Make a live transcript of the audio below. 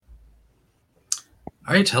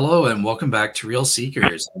All right, hello, and welcome back to Real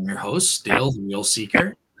Seekers. I'm your host, Dale, the Real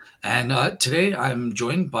Seeker, and today I'm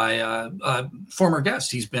joined by a former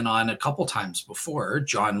guest. He's been on a couple times before,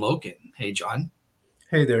 John Loken. Hey, John.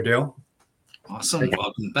 Hey there, Dale. Awesome. Thank you.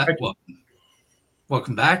 Welcome back. Thank you.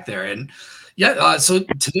 Welcome back there. And yeah, so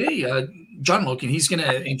today, John Loken, he's going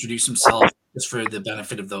to introduce himself just for the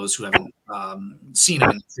benefit of those who haven't seen him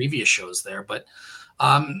in the previous shows there. But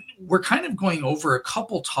we're kind of going over a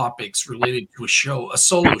couple topics related to a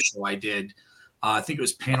solo show I did. I think it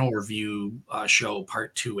was panel review show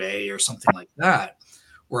part 2A or something like that,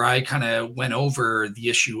 where I kind of went over the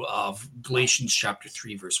issue of Galatians chapter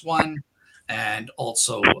 3, verse 1, and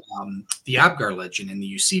also the Abgar legend in the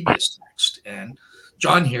Eusebius text. And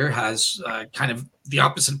John here has kind of the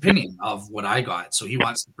opposite opinion of what I got. So he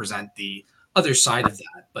wants to present the other side of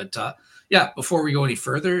that. But yeah, before we go any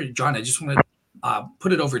further, John, I just want to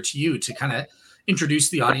put it over to you to kind of introduce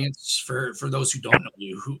the audience for those who don't know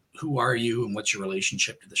you. Who are you, and what's your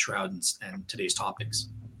relationship to the Shroud and today's topics?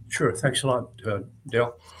 Sure. Thanks a lot,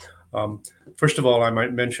 Dale. Um, First of all, I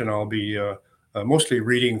might mention I'll be mostly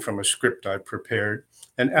reading from a script I prepared.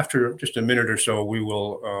 And after just a minute or so, we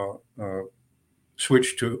will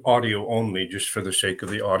switch to audio only, just for the sake of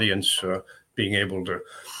the audience being able to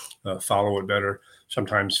follow it better.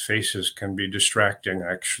 Sometimes faces can be distracting,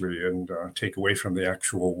 actually, and take away from the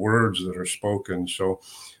actual words that are spoken. So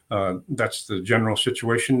that's the general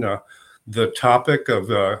situation. The topic of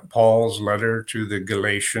Paul's letter to the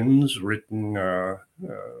Galatians, written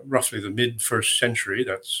roughly the mid first century,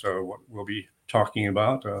 that's what we'll be talking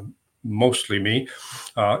about, mostly me.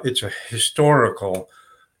 It's a historical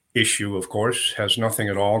issue, of course, has nothing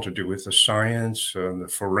at all to do with the science, the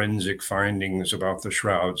forensic findings about the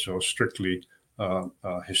shroud, so strictly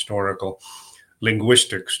historical.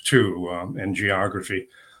 Linguistics, too, and geography.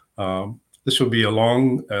 This will be a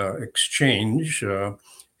long exchange,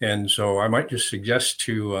 and so I might just suggest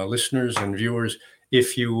to listeners and viewers,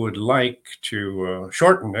 if you would like to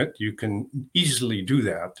shorten it, you can easily do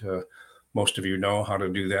that. Most of you know how to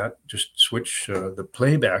do that. Just switch the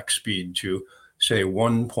playback speed to, say,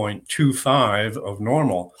 1.25 of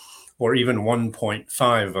normal, or even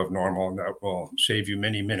 1.5 of normal, and that will save you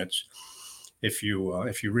many minutes. If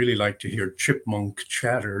you really like to hear chipmunk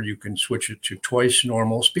chatter, you can switch it to twice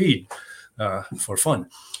normal speed for fun.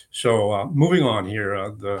 So moving on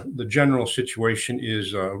here, the general situation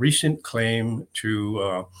is a recent claim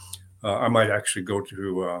to. I might actually go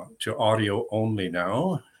to audio only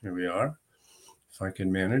now. Here we are. If I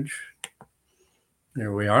can manage.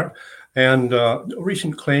 Here we are. And a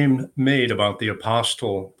recent claim made about the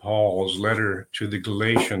Apostle Paul's letter to the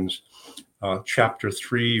Galatians, chapter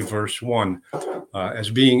 3, verse 1, as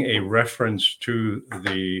being a reference to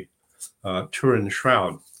the Turin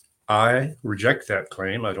Shroud. I reject that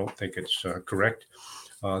claim. I don't think it's correct.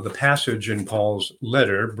 The passage in Paul's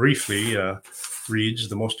letter briefly reads,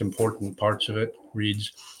 the most important parts of it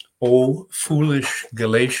reads, "O foolish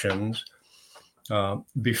Galatians,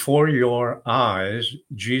 before your eyes,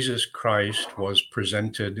 Jesus Christ was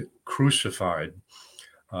presented crucified."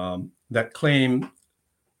 That claim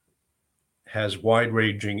has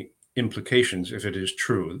wide-ranging implications if it is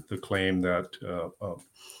true. The claim that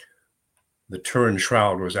the Turin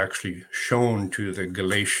Shroud was actually shown to the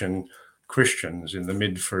Galatian Christians in the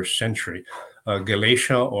mid-first century.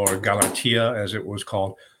 Galatia, or Galatia as it was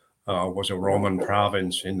called, was a Roman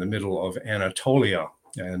province in the middle of Anatolia.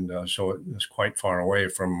 And so it was quite far away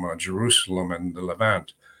from Jerusalem and the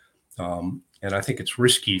Levant. And I think it's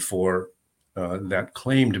risky for that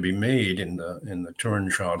claim to be made in the Turin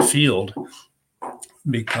Shroud field,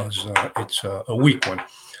 because it's a weak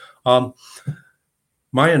one.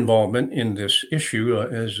 My involvement in this issue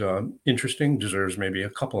is interesting, deserves maybe a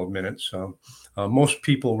couple of minutes. Most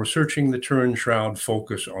people researching the Turin Shroud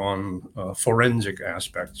focus on forensic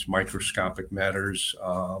aspects, microscopic matters,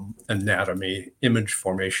 anatomy, image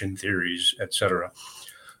formation theories, etc.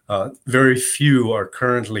 Very few are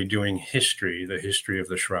currently doing history, the history of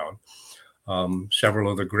the Shroud.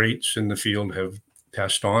 Several of the greats in the field have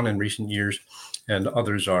passed on in recent years, and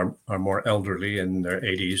others are more elderly, in their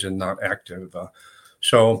 80s, and not active.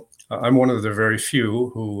 So I'm one of the very few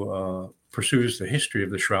who pursues the history of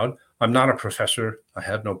the Shroud. I'm not a professor. I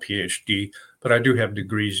have no PhD, but I do have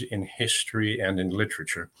degrees in history and in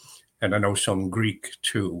literature. And I know some Greek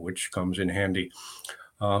too, which comes in handy.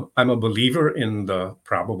 I'm a believer in the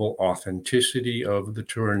probable authenticity of the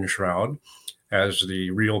Turin Shroud as the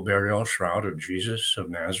real burial shroud of Jesus of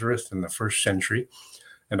Nazareth in the first century.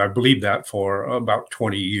 And I believed that for about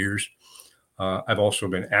 20 years. I've also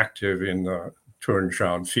been active in the Turin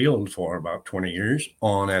Shroud field for about 20 years,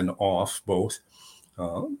 on and off both,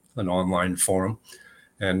 an online forum.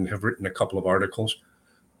 and have written a couple of articles.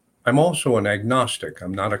 I'm also an agnostic.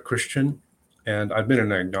 I'm not a Christian, and I've been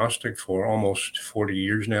an agnostic for almost 40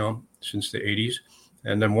 years now, since the 80s,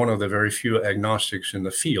 and I'm one of the very few agnostics in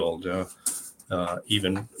the field.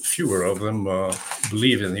 Even fewer of them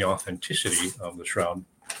believe in the authenticity of the Shroud.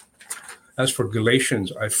 As for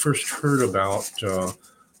Galatians, I first heard about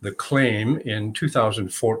the claim in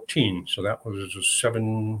 2014, so that was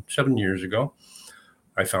seven years ago.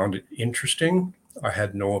 I found it interesting. I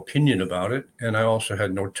had no opinion about it, and I also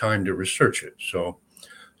had no time to research it. So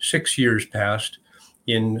 6 years passed.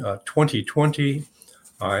 In 2020,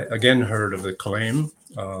 I again heard of the claim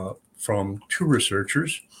from two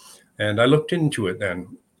researchers, and I looked into it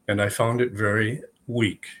then, and I found it very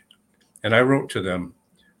weak. And I wrote to them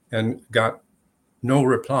and got no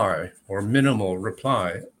reply or minimal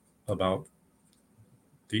reply about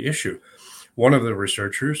the issue. One of the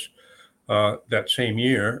researchers that same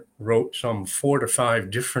year wrote some 4 to 5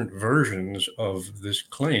 different versions of this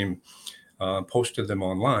claim, posted them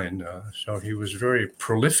online. So he was very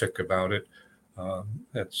prolific about it.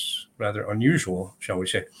 That's rather unusual, shall we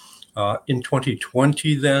say. In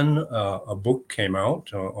 2020, then, a book came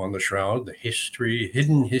out on the Shroud, the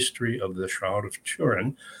hidden history of the Shroud of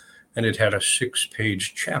Turin, and it had a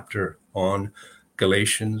 6-page chapter on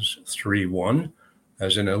Galatians 3:1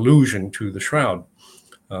 as an allusion to the Shroud.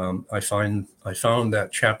 I found that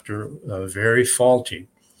chapter very faulty.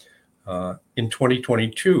 In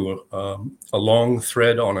 2022, a long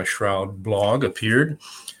thread on a Shroud blog appeared,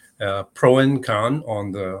 pro and con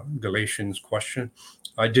on the Galatians question.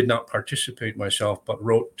 I did not participate myself, but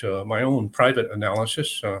wrote my own private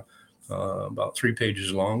analysis, about 3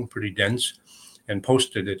 pages long, pretty dense, and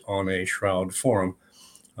posted it on a Shroud forum.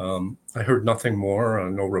 I heard nothing more,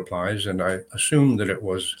 no replies, and I assumed that it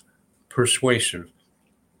was persuasive,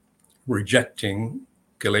 rejecting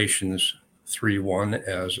Galatians 3:1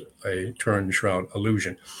 as a Turin Shroud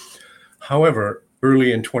allusion. However,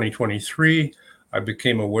 early in 2023, I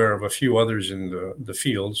became aware of a few others in the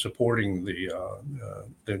field supporting the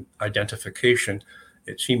identification.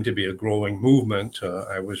 It seemed to be a growing movement.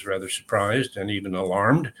 I was rather surprised and even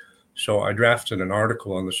alarmed. So I drafted an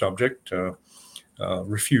article on the subject,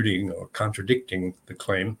 refuting or contradicting the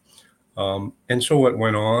claim. And so it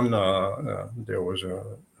went on. There was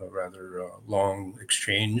a rather long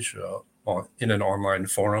exchange in an online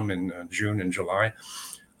forum in June and July.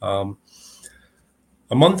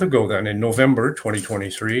 A month ago then, in November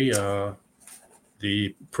 2023,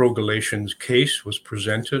 the pro-Galatians case was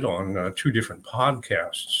presented on 2 different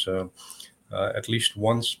podcasts, at least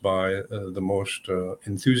once by the most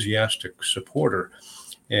enthusiastic supporter.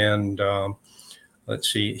 And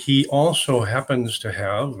let's see, he also happens to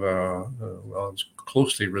have, well, it's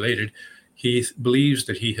closely related, he believes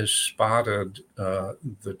that he has spotted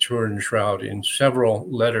the Turin Shroud in several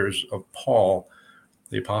letters of Paul,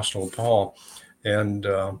 the Apostle Paul. And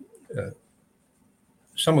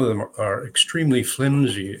some of them are extremely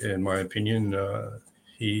flimsy, in my opinion.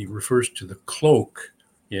 He refers to the cloak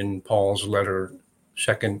in Paul's letter,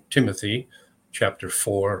 2 Timothy, chapter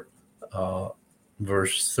 4,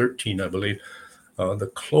 verse 13, I believe.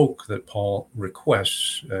 The cloak that Paul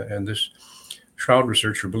requests, and this Shroud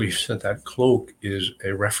researcher believes that cloak is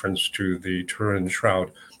a reference to the Turin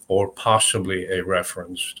Shroud, or possibly a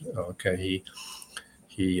reference. Okay,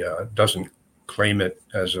 he doesn't claim it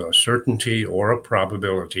as a certainty or a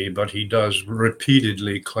probability, but he does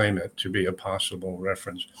repeatedly claim it to be a possible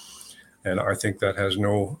reference. And I think that has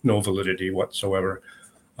no validity whatsoever.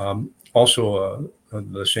 Also,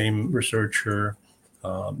 the same researcher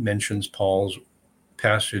mentions Paul's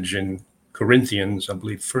passage in Corinthians, I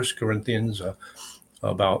believe 1 Corinthians,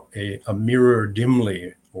 about a mirror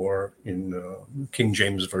dimly, or in King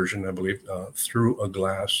James Version, I believe, through a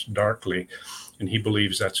glass darkly. And he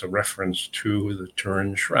believes that's a reference to the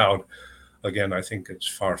Turin Shroud. Again, I think it's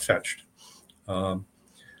far-fetched. And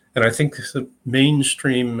I think the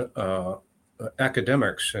mainstream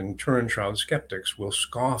academics and Turin Shroud skeptics will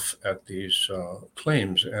scoff at these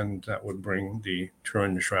claims, and that would bring the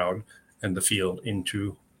Turin Shroud and the field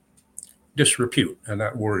into disrepute, and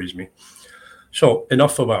that worries me. So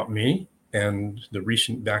enough about me and the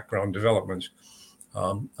recent background developments.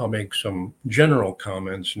 I'll make some general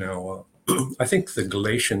comments now. I think the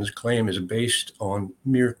Galatians claim is based on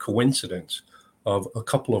mere coincidence of a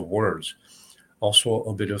couple of words, also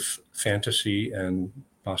a bit of fantasy and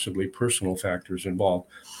possibly personal factors involved.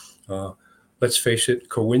 Let's face it,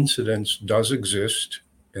 coincidence does exist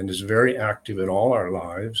and is very active in all our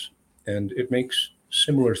lives, and it makes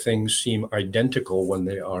similar things seem identical when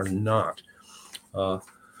they are not.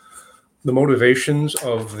 The motivations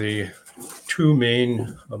of the two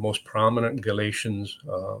main, most prominent Galatians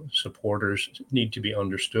supporters need to be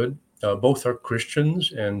understood. Both are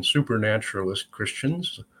Christians and supernaturalist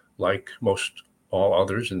Christians, like most all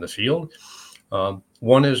others in the field.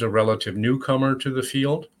 One is a relative newcomer to the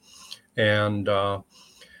field and a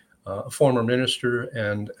former minister,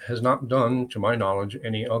 and has not done, to my knowledge,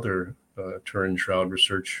 any other Turin Shroud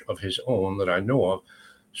research of his own that I know of.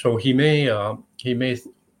 So he may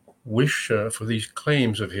wish for these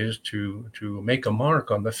claims of his to make a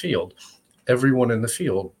mark on the field. Everyone in the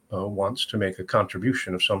field wants to make a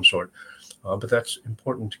contribution of some sort, but that's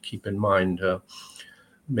important to keep in mind.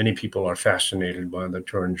 Many people are fascinated by the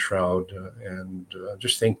Turin Shroud, and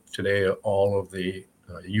just think today all of the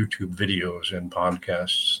YouTube videos and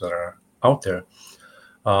podcasts that are out there.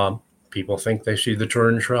 People think they see the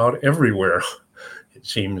Turin Shroud everywhere, it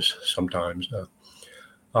seems sometimes.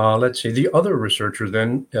 Let's see, the other researcher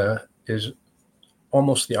then is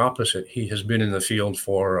almost the opposite. He has been in the field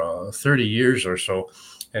for 30 years or so,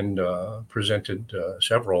 and presented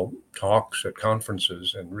several talks at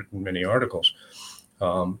conferences and written many articles.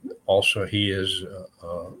 Also, he is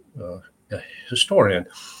a historian,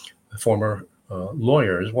 a former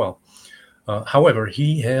lawyer as well. However,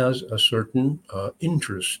 he has a certain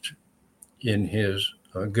interest in his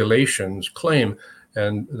Galatians claim,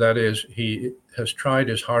 and that is he has tried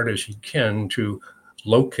as hard as he can to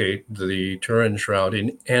locate the Turin Shroud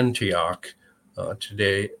in Antioch,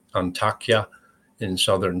 today Antakya in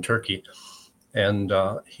southern Turkey. And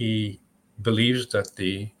he believes that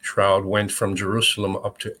the shroud went from Jerusalem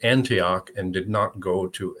up to Antioch and did not go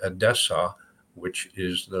to Edessa, which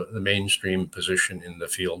is the mainstream position in the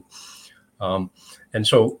field. And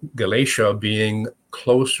so Galatia being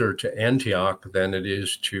closer to Antioch than it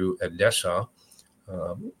is to Edessa,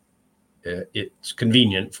 it's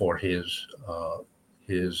convenient for his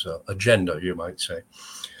agenda, you might say.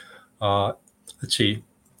 Let's see.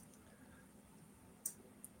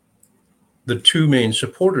 The two main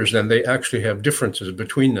supporters, then, they actually have differences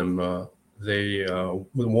between them.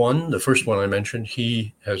 The first one I mentioned,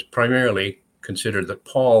 he has primarily considered that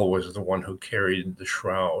Paul was the one who carried the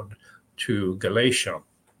shroud to Galatia.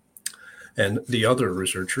 And the other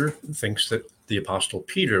researcher thinks that the Apostle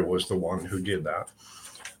Peter was the one who did that.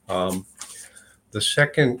 The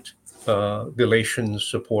second Galatians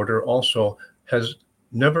supporter also has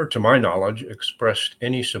never, to my knowledge, expressed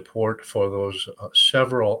any support for those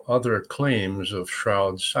several other claims of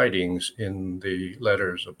shroud sightings in the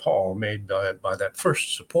letters of Paul made by that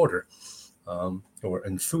first supporter, or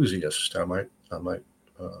enthusiast, I might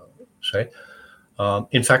say.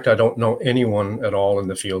 In fact, I don't know anyone at all in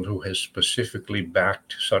the field who has specifically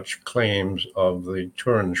backed such claims of the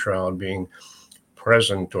Turin Shroud being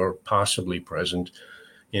present or possibly present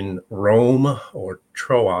in Rome or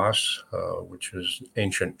Troas, which is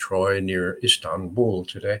ancient Troy near Istanbul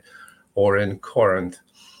today, or in Corinth.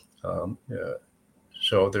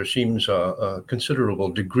 So there seems a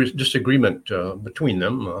considerable disagreement between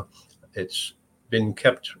them. It's been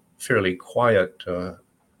kept fairly quiet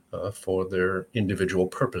for their individual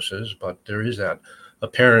purposes, but there is that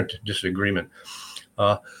apparent disagreement.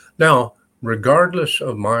 Now, regardless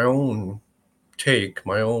of my own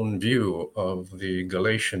view of the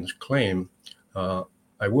Galatians claim,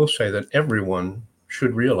 I will say that everyone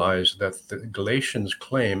should realize that the Galatians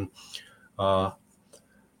claim and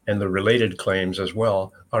the related claims as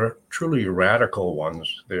well are truly radical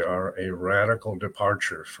ones. They are a radical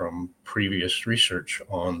departure from previous research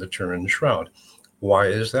on the Turin Shroud. Why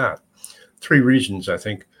is that? Three reasons, I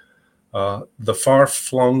think. The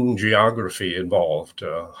far-flung geography involved,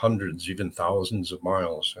 hundreds, even thousands of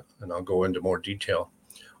miles, and I'll go into more detail.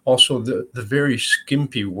 Also, the very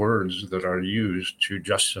skimpy words that are used to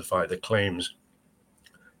justify the claims.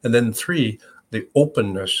 And then three, the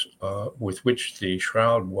openness with which the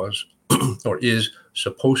shroud was or is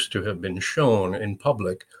supposed to have been shown in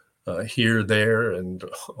public, here, there, and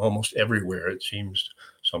almost everywhere, it seems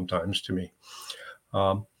sometimes to me.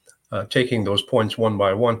 Taking those points one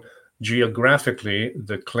by one, geographically,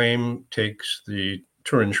 the claim takes the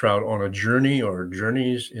Turin Shroud on a journey or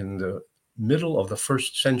journeys in the middle of the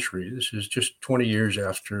first century. This is just 20 years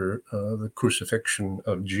after the crucifixion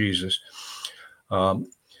of Jesus. And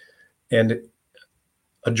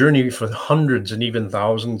a journey for hundreds and even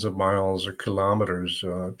thousands of miles or kilometers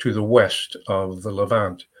to the west of the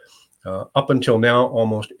Levant. Up until now,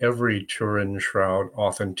 almost every Turin Shroud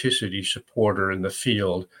authenticity supporter in the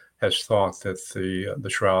field has thought that the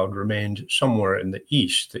shroud remained somewhere in the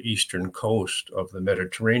east, the eastern coast of the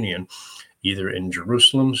Mediterranean, either in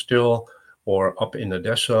Jerusalem still, or up in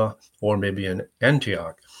Edessa, or maybe in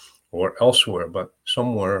Antioch, or elsewhere, but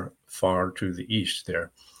somewhere far to the east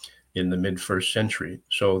there. in the mid-first century.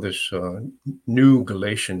 So this new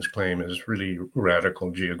Galatians claim is really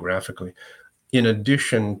radical geographically. In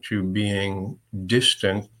addition to being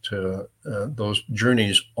distant, those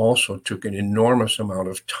journeys also took an enormous amount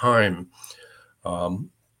of time,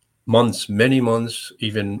 months, many months,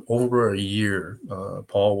 even over a year.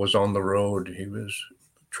 Paul was on the road. He was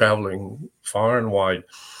traveling far and wide.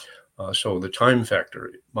 So the time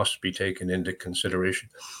factor must be taken into consideration,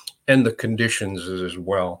 and the conditions as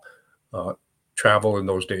well. Travel in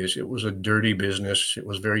those days, it was a dirty business. It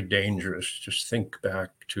was very dangerous. Just think back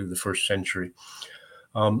to the first century.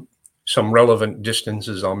 Some relevant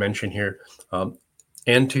distances I'll mention here.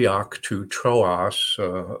 Antioch to Troas,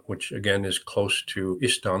 which again is close to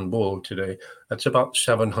Istanbul today, that's about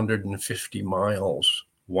 750 miles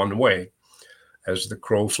one way as the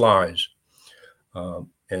crow flies.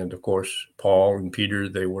 And of course, Paul and Peter,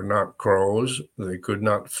 they were not crows. They could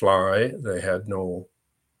not fly. They had no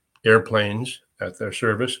airplanes at their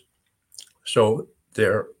service. So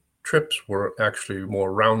their trips were actually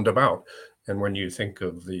more roundabout. And when you think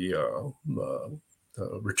of the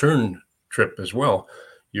return trip as well,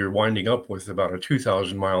 you're winding up with about a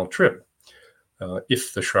 2,000-mile trip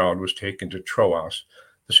if the Shroud was taken to Troas.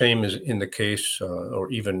 The same is in the case, or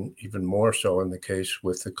even more so in the case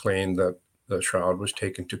with the claim that the Shroud was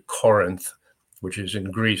taken to Corinth, which is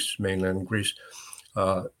in Greece, mainland Greece.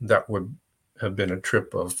 That would have been a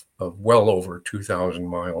trip of well over 2,000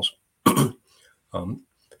 miles.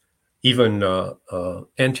 Even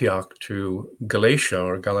Antioch to Galatia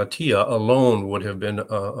or Galatia alone would have been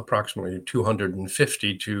approximately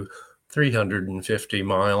 250 to 350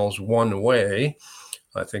 miles one way.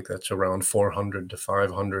 I think that's around 400 to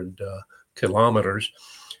 500 kilometers.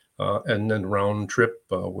 And then round trip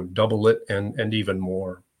would double it and even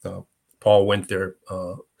more. Paul went there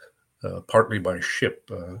partly by ship.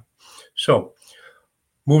 So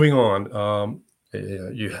moving on,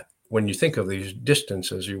 when you think of these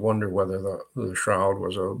distances, you wonder whether the shroud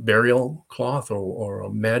was a burial cloth or a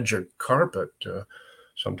magic carpet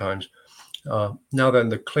sometimes. Now then,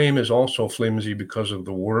 the claim is also flimsy because of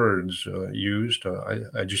the words used.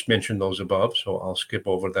 I just mentioned those above, so I'll skip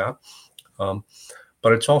over that.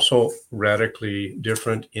 But it's also radically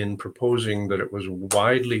different in proposing that it was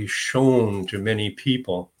widely shown to many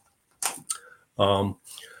people,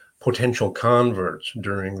 potential converts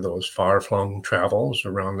during those far-flung travels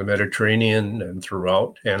around the Mediterranean and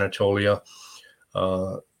throughout Anatolia.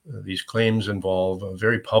 These claims involve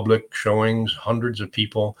very public showings, hundreds of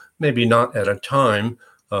people, maybe not at a time,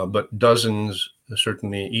 but dozens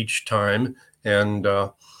certainly each time, and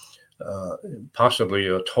possibly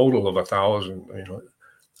a total of 1,000.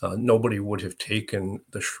 Nobody would have taken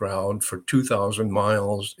the Shroud for 2,000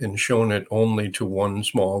 miles and shown it only to one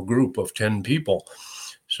small group of 10 people.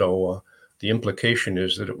 So the implication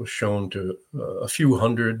is that it was shown to a few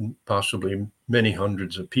hundred, possibly many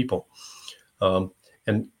hundreds of people.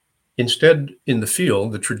 And instead, in the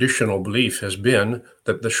field, the traditional belief has been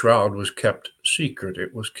that the Shroud was kept secret.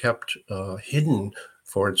 It was kept hidden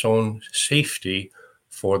for its own safety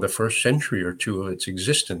for the first century or two of its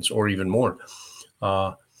existence, or even more.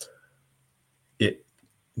 It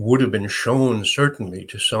would have been shown certainly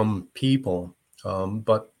to some people,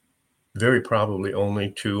 but very probably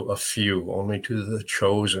only to a few, only to the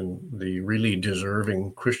chosen, the really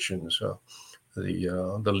deserving Christians,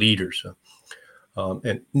 the leaders.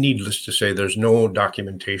 And needless to say, there's no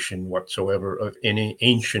documentation whatsoever of any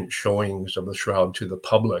ancient showings of the Shroud to the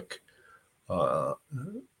public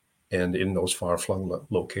and in those far-flung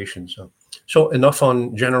locations. So enough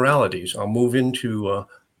on generalities. I'll move into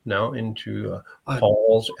now into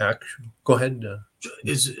Paul's action. Go ahead.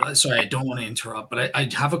 Sorry, I don't want to interrupt, but I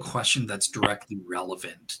have a question that's directly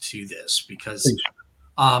relevant to this because,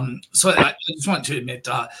 so I just want to admit,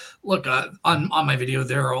 look, on my video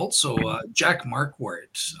there also, Jack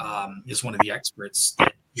Marquardt is one of the experts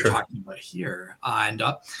that you're talking about here, and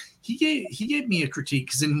he gave me a critique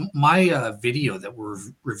because in my video that we're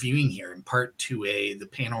reviewing here in part 2A, the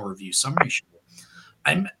panel review summary show,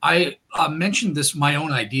 I mentioned this, my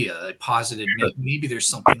own idea. I posited maybe there's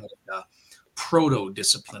something like a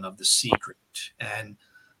proto-discipline of the secret. And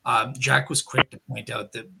Jack was quick to point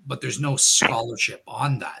out that, but there's no scholarship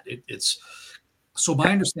on that. So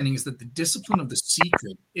my understanding is that the discipline of the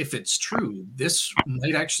secret, if it's true, this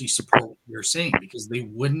might actually support what you're saying, because they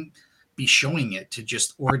wouldn't be showing it to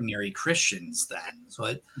just ordinary Christians then. So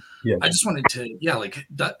I just wanted to,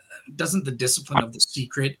 doesn't the discipline of the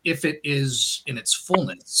secret, if it is in its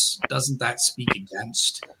fullness, doesn't that speak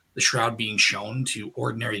against the Shroud being shown to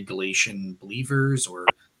ordinary Galatian believers, or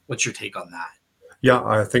what's your take on that? Yeah,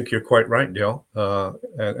 I think you're quite right, Dale.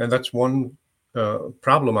 And that's one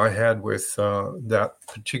problem I had with that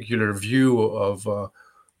particular view of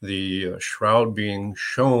the shroud being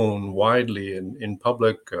shown widely in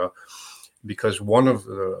public, because one of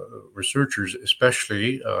the researchers,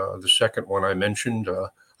 especially the second one I mentioned,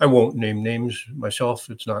 I won't name names myself.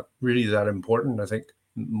 It's not really that important. I think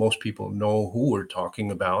most people know who we're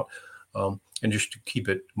talking about, and just to keep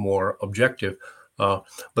it more objective.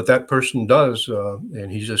 But that person does,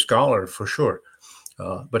 and he's a scholar for sure.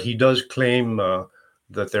 But he does claim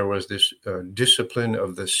that there was this discipline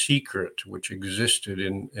of the secret which existed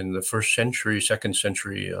in the first century, second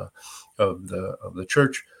century of the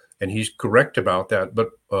church, and he's correct about that. But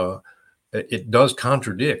it does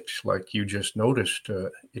contradict, like you just noticed,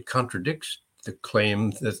 it contradicts the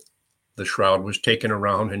claim that the shroud was taken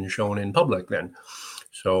around and shown in public then.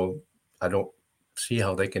 So I don't see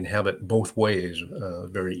how they can have it both ways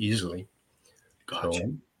very easily. Gotcha.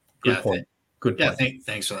 So, good Yeah. point. Good Yeah. point.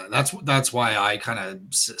 Thanks for that. That's why I kind of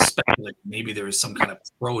speculate maybe there was some kind of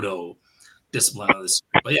proto discipline of this.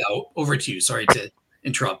 But yeah, over to you. Sorry to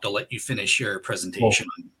interrupt. I'll let you finish your presentation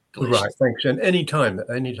on Galatians. Right. Thanks. And anytime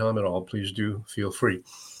at all, please do feel free.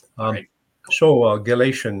 All right. So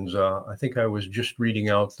Galatians, I think I was just reading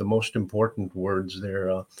out the most important words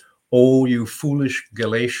there. Oh, you foolish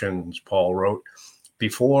Galatians, Paul wrote,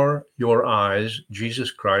 before your eyes,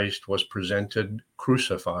 Jesus Christ was presented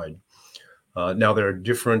crucified. Now, there are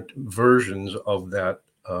different versions of that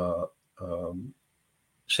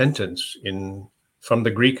sentence from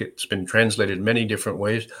the Greek. It's been translated many different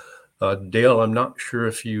ways. Dale, I'm not sure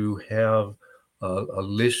if you have a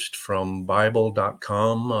list from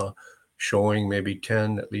Bible.com showing maybe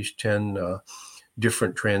at least 10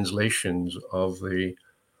 different translations of the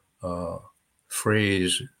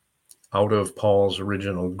phrase out of Paul's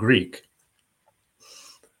original Greek.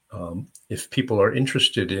 If people are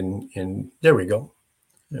interested in there we go.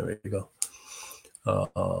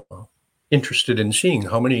 Interested in seeing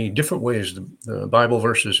how many different ways the Bible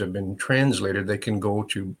verses have been translated, they can go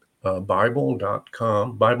to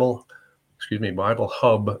Bible.com,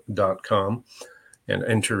 BibleHub.com, and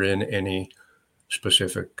enter in any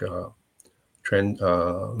specific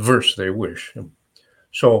verse they wish.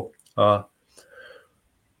 So I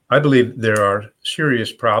believe there are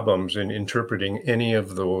serious problems in interpreting any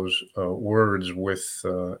of those words with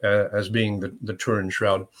as being the Turin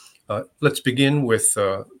Shroud. Let's begin with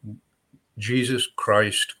Jesus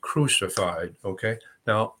Christ crucified. Okay.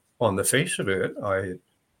 Now, on the face of it, I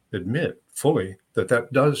admit fully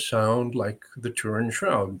that does sound like the Turin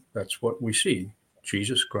Shroud. That's what we see.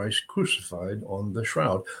 Jesus Christ crucified on the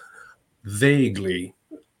shroud. Vaguely,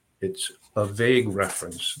 it's a vague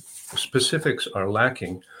reference. The specifics are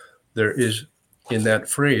lacking. There is, in that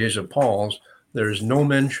phrase of Paul's, there is no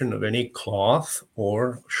mention of any cloth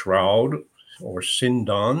or shroud or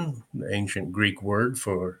sindon, the ancient Greek word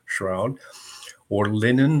for shroud, or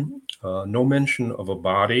linen, no mention of a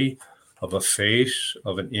body, of a face,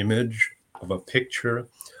 of an image, of a picture,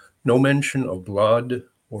 no mention of blood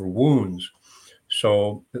or wounds.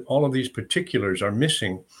 So all of these particulars are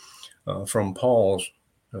missing from Paul's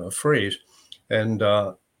phrase. And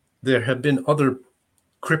there have been other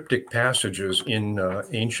cryptic passages in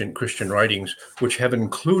ancient Christian writings which have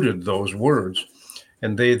included those words,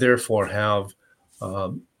 and they therefore have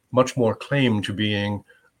much more claim to being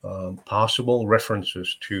possible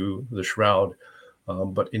references to the shroud.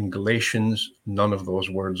 But in Galatians, none of those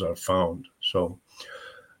words are found. So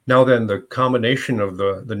now then, the combination of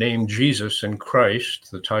the name Jesus and Christ,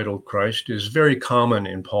 the title Christ, is very common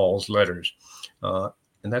in Paul's letters.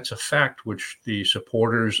 And that's a fact which the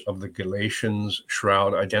supporters of the Galatians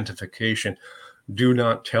shroud identification do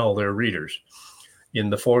not tell their readers. In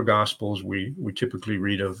the four Gospels, we typically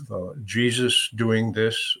read of Jesus doing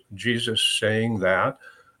this, Jesus saying that,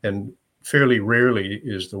 and fairly rarely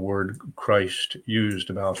is the word Christ used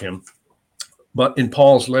about him. But in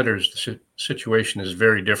Paul's letters, the situation is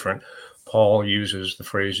very different. Paul uses the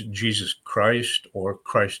phrase Jesus Christ or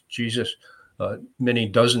Christ Jesus many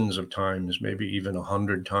dozens of times, maybe even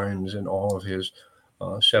 100 times in all of his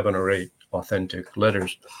 7 or 8 authentic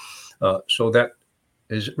letters. So that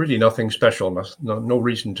is really nothing special. No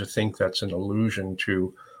reason to think that's an allusion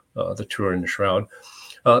to the Turin Shroud.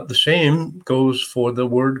 The same goes for the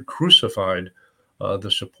word crucified.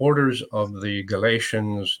 The supporters of the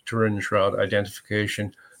Galatians Turin Shroud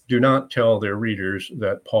identification do not tell their readers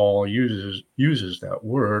that Paul uses that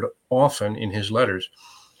word often in his letters.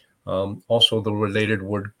 Also, the related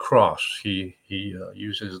word cross, he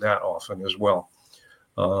uses that often as well.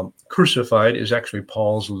 Crucified is actually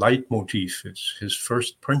Paul's leitmotif. It's his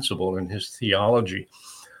first principle in his theology.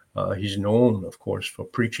 He's known, of course, for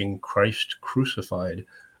preaching Christ crucified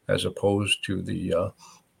as opposed to the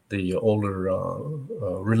older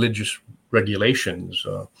religious regulations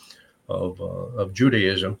of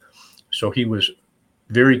Judaism. So he was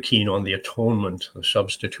very keen on the atonement, the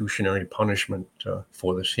substitutionary punishment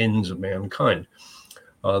for the sins of mankind.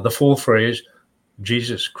 The full phrase,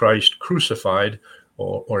 Jesus Christ crucified,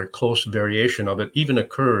 or a close variation of it, even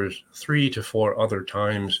occurs 3 to 4 other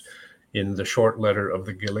times in the short letter of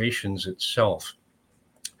the Galatians itself.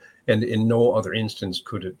 And in no other instance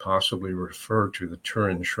could it possibly refer to the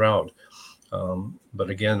Turin Shroud, but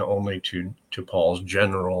again, only to Paul's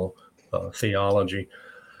general theology.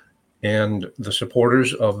 And the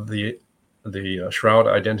supporters of the Shroud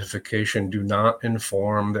identification do not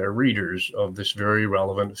inform their readers of this very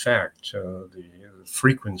relevant fact, the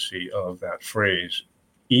frequency of that phrase,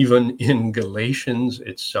 even in Galatians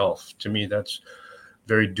itself. To me, that's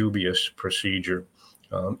very dubious procedure.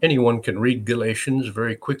 Anyone can read Galatians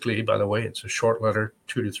very quickly. By the way, it's a short letter,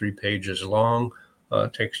 2 to 3 pages long.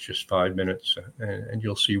 Takes just 5 minutes, and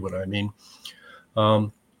you'll see what I mean.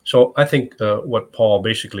 So I think what Paul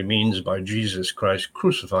basically means by Jesus Christ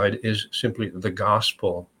crucified is simply the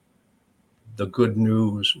gospel, the good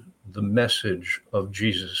news, the message of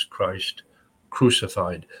Jesus Christ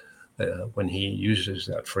crucified, when he uses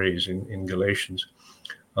that phrase in Galatians.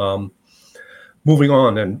 Moving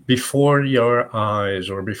on, and before your eyes,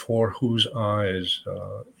 or before whose eyes,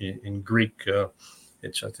 in Greek,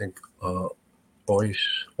 it's, I think,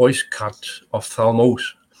 oiskat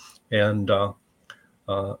ophthalmos. And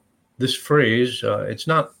this phrase, it's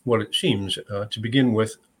not what it seems. To begin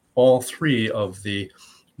with, all 3 of the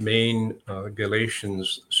main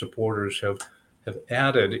Galatians supporters have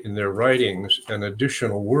added in their writings an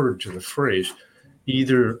additional word to the phrase,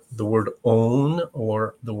 either the word own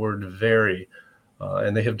or the word very.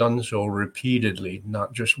 And they have done so repeatedly,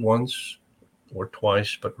 not just once or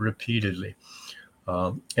twice, but repeatedly.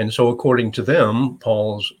 And so according to them,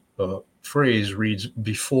 Paul's phrase reads,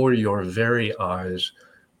 before your very eyes,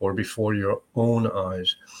 or before your own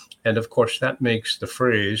eyes. And of course, that makes the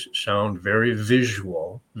phrase sound very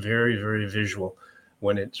visual, very, very visual,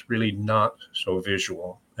 when it's really not so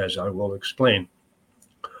visual, as I will explain.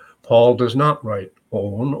 Paul does not write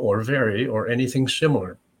own or very or anything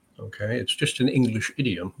similar. Okay, it's just an English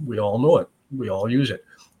idiom. We all know it. We all use it.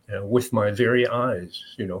 With my very eyes,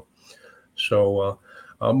 So,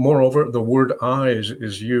 moreover, the word eyes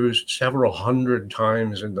is used several hundred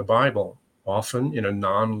times in the Bible, often in a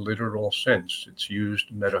non-literal sense. It's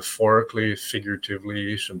used metaphorically,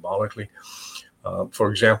 figuratively, symbolically.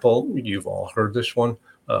 For example, you've all heard this one.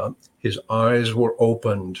 His eyes were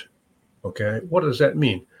opened. Okay, what does that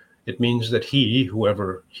mean? It means that he,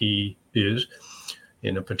 whoever he is,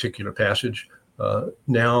 in a particular passage,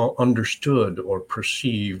 now understood or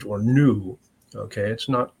perceived or knew. Okay, it's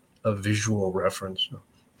not a visual reference.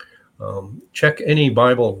 Check any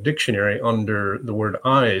Bible dictionary under the word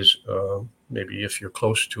eyes, maybe if you're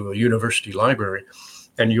close to a university library,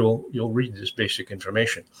 and you'll read this basic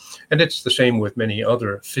information. And it's the same with many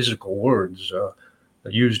other physical words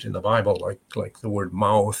used in the Bible, like the word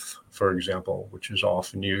mouth, for example, which is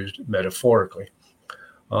often used metaphorically.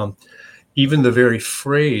 Even the very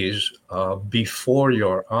phrase, before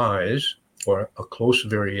your eyes, or a close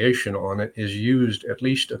variation on it, is used at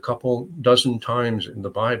least a couple dozen times in the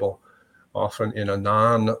Bible, often in a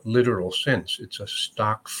non-literal sense. It's a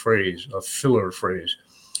stock phrase, a filler phrase.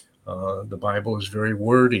 The Bible is very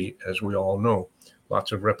wordy, as we all know,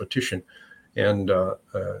 lots of repetition. And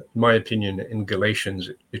in my opinion, in Galatians,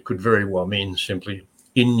 it could very well mean simply,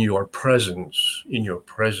 in your presence,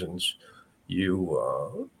 you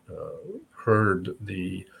heard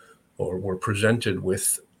or were presented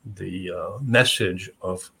with the message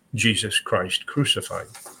of Jesus Christ crucified.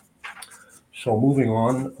 So moving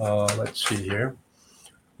on, let's see here.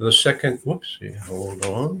 The second, hold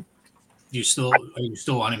on. Are you still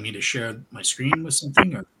wanting me to share my screen with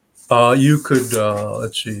something? Or? You could,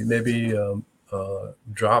 let's see, maybe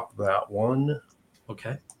drop that one.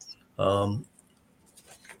 Okay.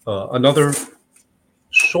 Another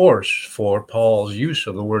source for Paul's use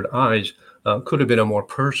of the word eyes could have been a more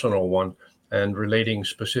personal one, and relating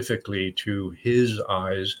specifically to his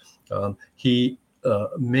eyes. He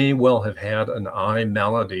may well have had an eye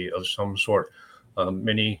malady of some sort.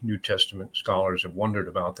 Many New Testament scholars have wondered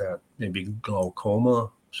about that, maybe glaucoma,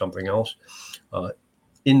 something else.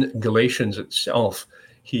 In Galatians itself,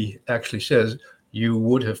 he actually says, you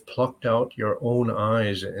would have plucked out your own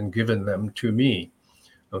eyes and given them to me.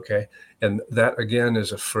 Okay, and that again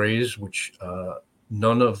is a phrase which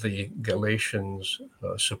none of the Galatians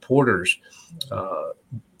supporters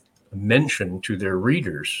mention to their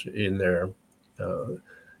readers in their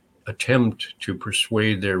attempt to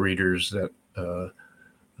persuade their readers that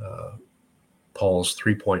Paul's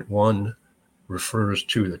 3.1 refers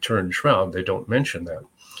to the turned shroud, they don't mention that.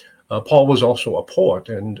 Paul was also a poet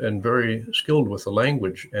and very skilled with the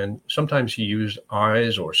language, and sometimes he used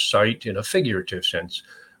eyes or sight in a figurative sense.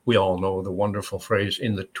 We all know the wonderful phrase,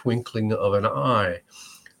 in the twinkling of an eye.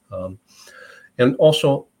 And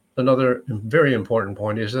also, another very important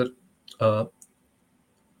point is that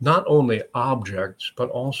not only objects, but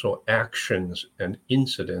also actions and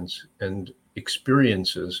incidents and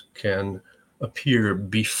experiences can appear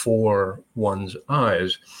before one's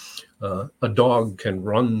eyes. A dog can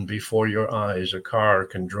run before your eyes, a car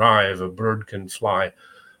can drive, a bird can fly,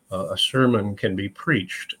 a sermon can be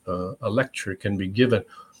preached, a lecture can be given.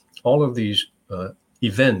 All of these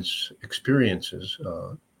events, experiences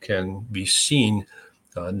can be seen,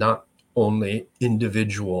 not only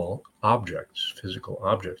individual objects, physical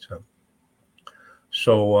objects.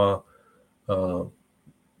 So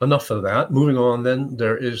enough of that. Moving on then,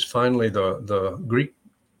 there is finally the Greek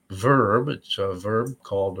verb. It's a verb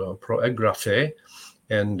called proegraphe,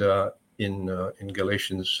 and in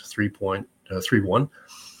Galatians 3.31,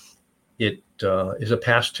 it is a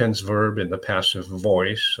past tense verb in the passive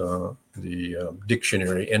voice. The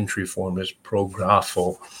dictionary entry form is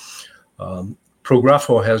prographo.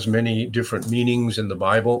 Prographo has many different meanings in the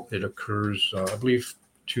Bible. It occurs, I believe,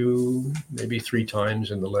 2, maybe 3 times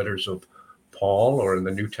in the letters of Paul or in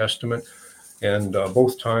the New Testament. And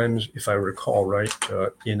both times, if I recall right,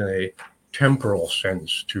 in a temporal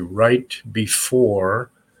sense, to write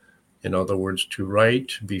before, in other words, to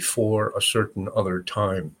write before a certain other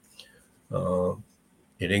time.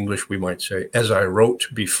 In English, we might say, as I wrote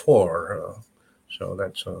before. So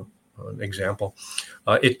that's an example.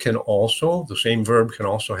 It can also, the same verb can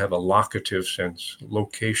also have a locative sense,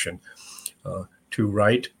 location, to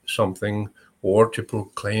write something or to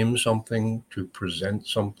proclaim something, to present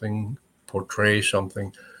something, portray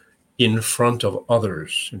something in front of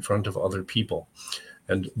others, in front of other people.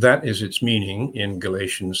 And that is its meaning in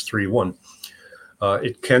Galatians 3:1.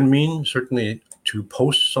 It can mean certainly to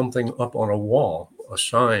post something up on a wall, a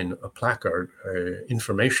sign, a placard,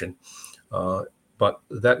 information, but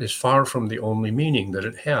that is far from the only meaning that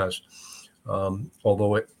it has,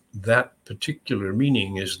 although that particular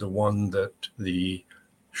meaning is the one that the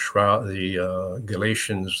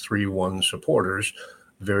Galatians 3:1 supporters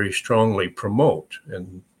very strongly promote,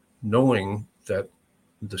 and knowing that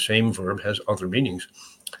the same verb has other meanings.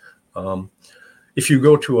 If you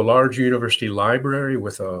go to a large university library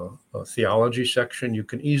with a theology section, you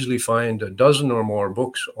can easily find a dozen or more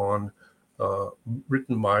books on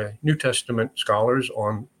written by New Testament scholars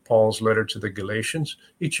on Paul's letter to the Galatians.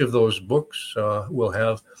 Each of those books will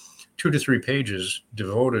have 2 to 3 pages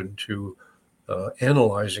devoted to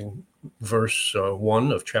analyzing verse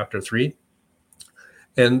 1 of chapter 3.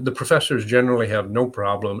 And the professors generally have no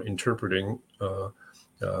problem interpreting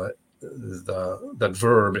that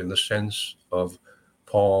verb in the sense of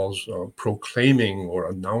Paul's proclaiming or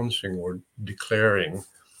announcing or declaring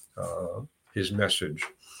his message.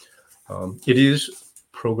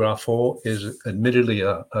 Prographo is admittedly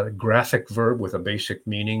a graphic verb with a basic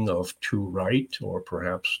meaning of to write or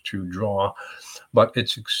perhaps to draw, but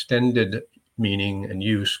its extended meaning and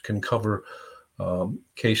use can cover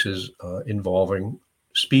cases involving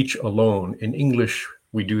speech alone. In English,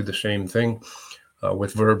 we do the same thing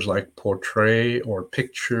with verbs like portray or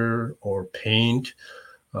picture or paint.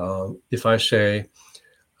 If I say,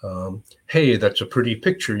 hey, that's a pretty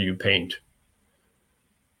picture you paint,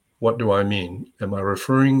 what do I mean? Am I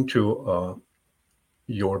referring to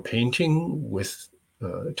your painting with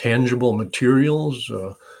tangible materials,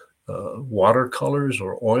 watercolors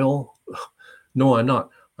or oil? No, I'm not.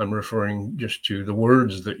 I'm referring just to the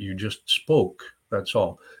words that you just spoke. That's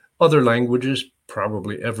all. Other languages,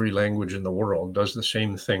 probably every language in the world, does the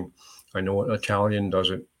same thing. I know Italian does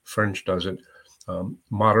it, French does it,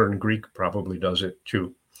 modern Greek probably does it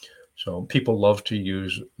too. So people love to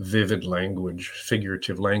use vivid language,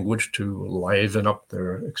 figurative language to liven up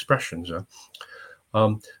their expressions.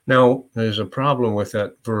 Now, there's a problem with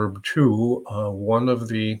that verb too. One of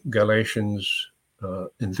the Galatians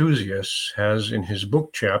enthusiasts has in his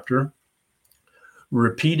book chapter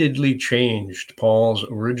repeatedly changed Paul's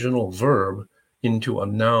original verb into a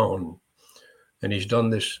noun. And he's done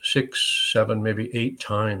this 6, 7, maybe 8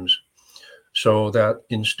 times. So that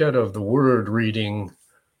instead of the word reading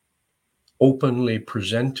openly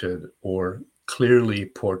presented or clearly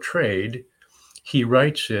portrayed, he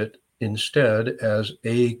writes it instead as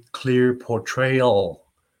a clear portrayal,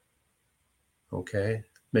 okay,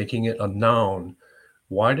 making it a noun.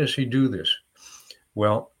 Why does he do this?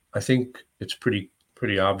 Well, I think it's pretty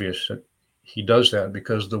pretty obvious that he does that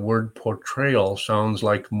because the word portrayal sounds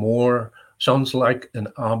like an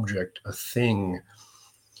object, a thing,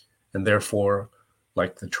 and therefore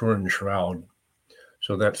like the Turin Shroud.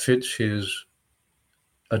 So that fits his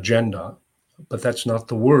agenda, but that's not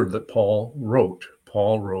the word that Paul wrote.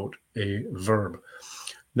 Paul wrote a verb.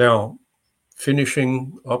 Now,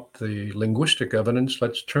 finishing up the linguistic evidence,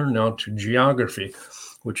 let's turn now to geography,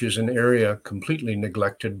 which is an area completely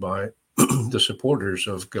neglected by the supporters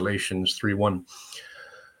of Galatians 3:1.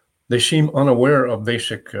 They seem unaware of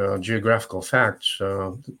basic geographical facts.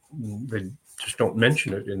 They just don't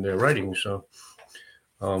mention it in their writings. So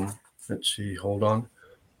let's see, hold on.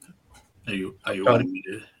 Are you wanting me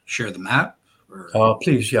to share the map?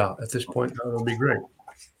 Please, yeah, at this point, that would be great.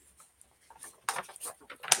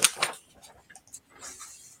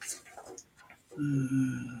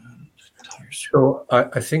 So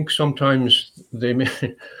I think sometimes they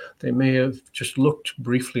may have just looked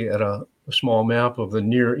briefly at a small map of the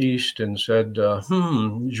Near East and said,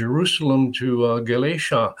 Jerusalem to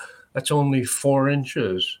Galatia, that's only 4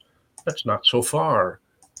 inches. That's not so far.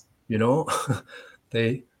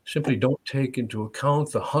 They simply don't take into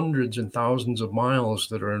account the hundreds and thousands of miles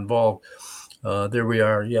that are involved. There we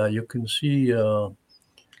are. Yeah, you can see a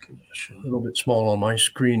little bit small on my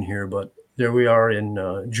screen here, but there we are in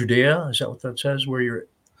Judea. Is that what that says, where your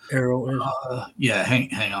arrow is? Yeah,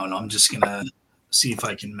 hang on. I'm just going to see if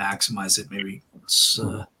I can maximize it. Maybe it's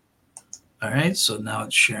all right. So now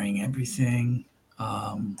it's sharing everything.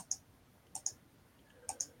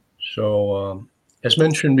 As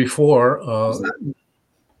mentioned before,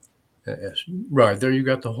 yes, right there you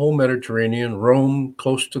got the whole Mediterranean, Rome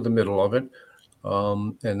close to the middle of it,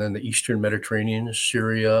 and then the Eastern Mediterranean,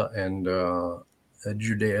 Syria and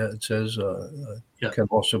Judea, it says, can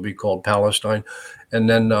also be called Palestine. And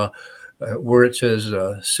then where it says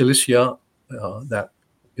Cilicia, that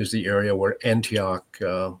is the area where Antioch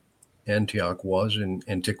was in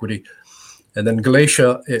antiquity. And then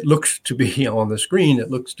Galatia, it looks to be on the screen,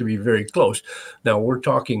 it looks to be very close. Now we're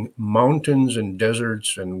talking mountains and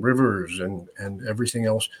deserts and rivers and everything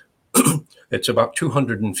else. It's about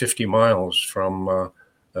 250 miles from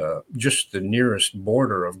just the nearest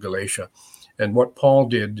border of Galatia. And what Paul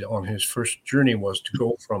did on his first journey was to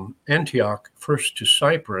go from Antioch first to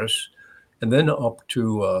Cyprus and then up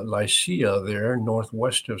to Lycia there,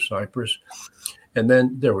 northwest of Cyprus. And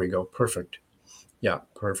then, there we go, perfect. Yeah,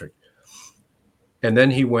 perfect. And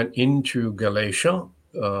then he went into Galatia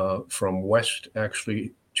from west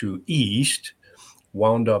actually to east,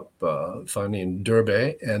 wound up finally in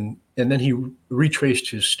Derbe, and then he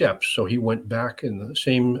retraced his steps. So he went back in the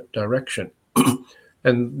same direction.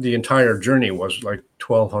 And the entire journey was like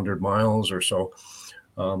 1,200 miles or so.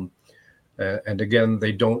 And again,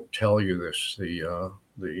 they don't tell you this,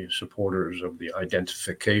 the supporters of the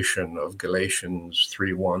identification of Galatians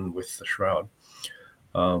 3:1 with the shroud.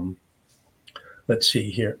 Let's see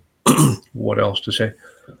here. What else to say?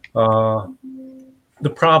 The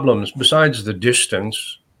problems, besides the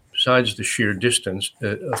distance, besides the sheer distance,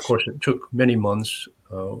 of course, it took many months,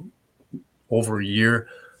 over a year,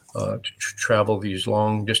 to travel these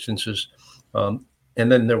long distances.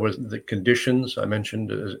 And then there was the conditions I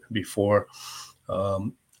mentioned before.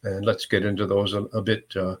 And let's get into those a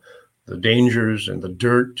bit. The dangers and the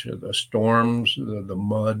dirt, the storms, the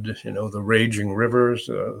mud, the raging rivers,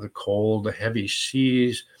 the cold, the heavy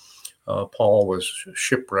seas. Paul was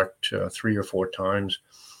shipwrecked 3 or 4 times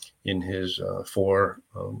in his 4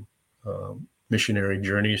 missionary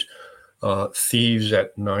journeys. Thieves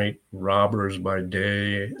at night, robbers by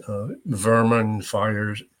day, vermin,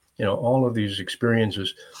 fires, all of these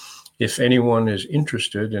experiences. If anyone is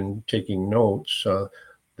interested in taking notes,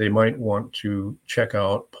 they might want to check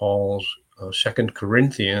out Paul's 2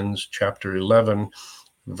 Corinthians chapter 11,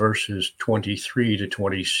 verses 23 to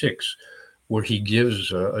 26, where he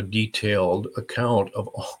gives a detailed account of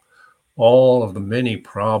all of the many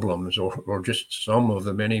problems, or just some of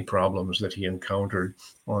the many problems that he encountered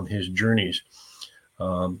on his journeys.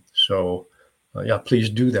 Please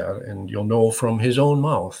do that, and you'll know from his own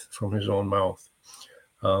mouth.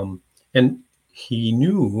 And he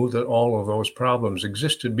knew that all of those problems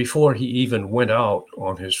existed before he even went out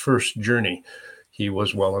on his first journey. He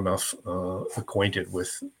was well enough acquainted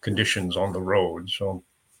with conditions on the road, so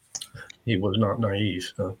he was not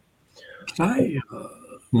naive. I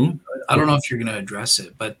don't know if you're going to address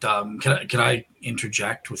it, but can I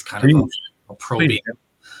interject with kind of a probing?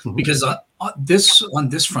 Mm-hmm. Because on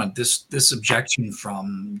this front, this objection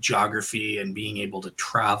from geography and being able to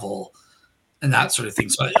travel and that sort of thing.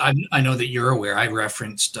 So I know that you're aware. I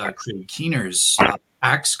referenced Craig Keener's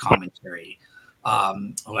Acts commentary, I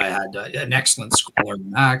had an excellent scholar,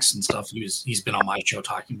 Max, and stuff. He's been on my show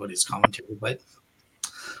talking about his commentary. But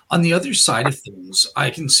on the other side of things, I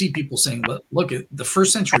can see people saying, "But look, at the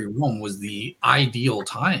first century Rome was the ideal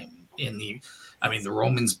time in the." I mean, the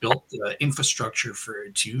Romans built the infrastructure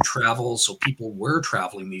to travel, so people were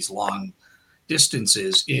traveling these long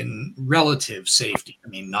distances in relative safety. I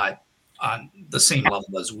mean, not on the same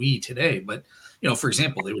level as we today, but for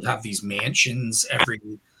example, they would have these mansions every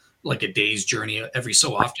like a day's journey every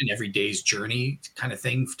so often, every day's journey kind of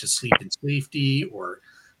thing to sleep in safety, or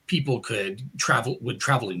people would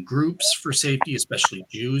travel in groups for safety, especially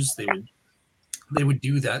Jews. They would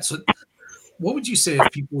do that. So what would you say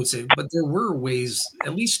if people would say, but there were ways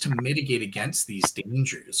at least to mitigate against these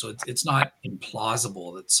dangers? So it's not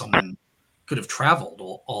implausible that someone could have traveled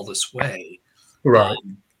all this way. Right.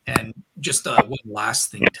 And just one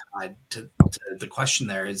last thing to add to the question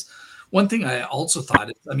there is one thing I also thought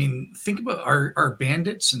is, I mean, think about are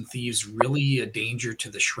bandits and thieves really a danger to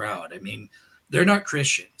the Shroud? I mean, they're not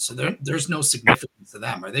Christian, so there's no significance to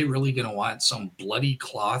them. Are they really going to want some bloody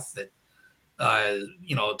cloth that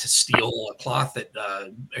to steal a cloth that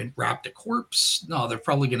wrapped a corpse? No, they're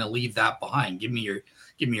probably going to leave that behind. Give me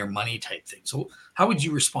your money type thing. So how would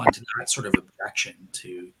you respond to that sort of objection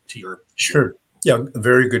to your? Sure. Yeah,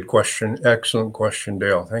 very good question. Excellent question,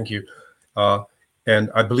 Dale. Thank you.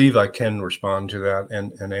 And I believe I can respond to that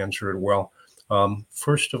and answer it well.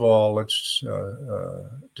 First of all, let's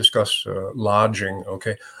discuss lodging.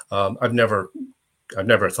 Okay, I've never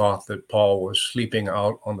thought that Paul was sleeping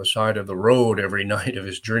out on the side of the road every night of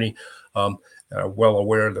his journey. Well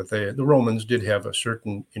aware that the Romans did have a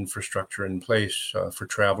certain infrastructure in place for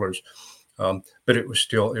travelers, but it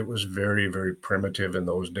was very, very primitive in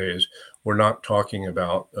those days. We're not talking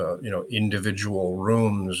about individual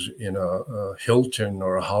rooms in a Hilton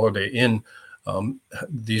or a Holiday Inn.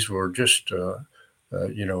 These were just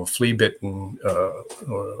flea bitten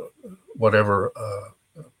or whatever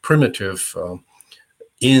primitive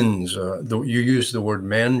inns. You use the word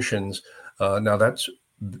mansions. Now that's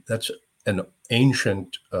an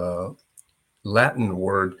ancient Latin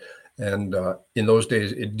word, and in those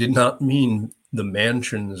days it did not mean the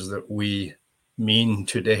mansions that we mean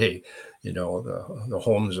today. The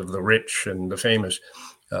homes of the rich and the famous.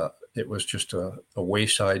 It was just a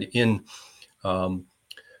wayside inn.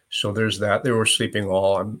 So there's that. They were sleeping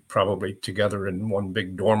all probably together in one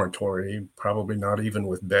big dormitory, probably not even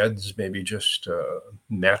with beds, maybe just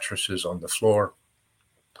mattresses on the floor.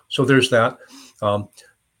 So there's that.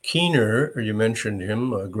 Keener, you mentioned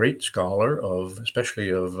him, a great scholar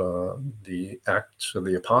especially of the Acts of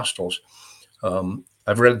the Apostles.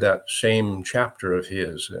 I've read that same chapter of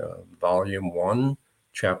his, volume 1,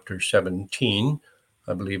 chapter 17.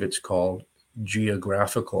 I believe it's called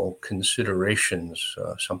Geographical Considerations,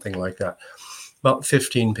 something like that, about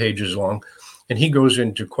 15 pages long. And he goes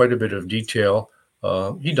into quite a bit of detail.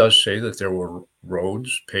 He does say that there were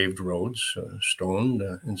roads, paved roads, stoned,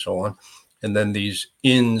 and so on. And then these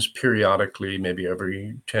inns periodically, maybe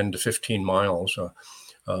every 10 to 15 miles.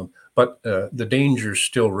 But the dangers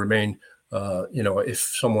still remain. If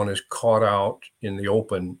someone is caught out in the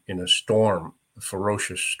open in a storm, a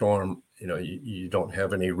ferocious storm, you don't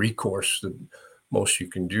have any recourse. The most you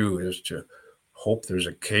can do is to hope there's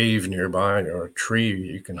a cave nearby or a tree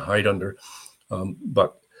you can hide under.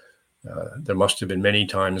 But there must have been many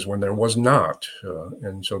times when there was not.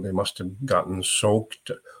 And so they must have gotten soaked.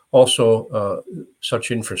 Also,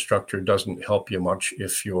 such infrastructure doesn't help you much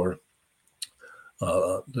if your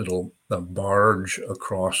little barge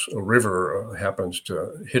across a river happens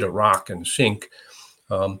to hit a rock and sink.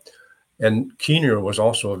 And Keener was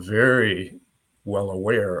also very well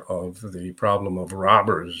aware of the problem of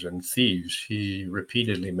robbers and thieves. He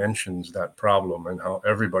repeatedly mentions that problem and how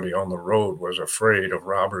everybody on the road was afraid of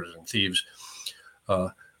robbers and thieves.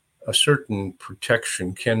 A certain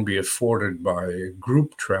protection can be afforded by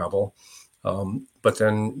group travel, but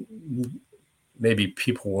then maybe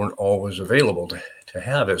people weren't always available to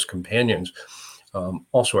have as companions.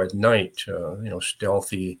 Also at night,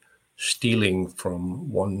 stealthy stealing from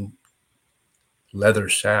one leather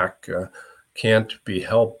sack can't be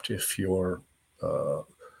helped if your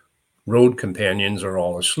road companions are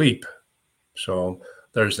all asleep. So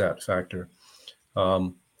there's that factor.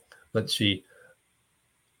 Let's see.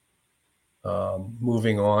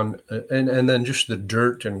 Moving on, and then just the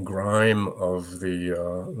dirt and grime of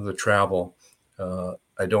the travel.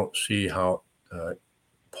 I don't see how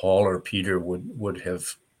Paul or Peter would have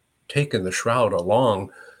taken the shroud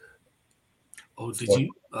along. Oh, did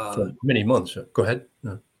you? For many months. Go ahead.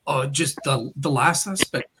 Oh, just the last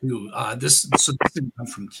aspect too. This didn't come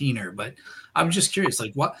from Keener, but I'm just curious.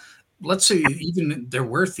 Like, let's say even there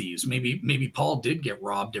were thieves. Maybe Paul did get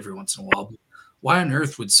robbed every once in a while. But why on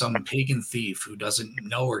earth would some pagan thief who doesn't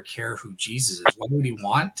know or care who Jesus is? Why would he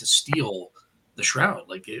want to steal the shroud?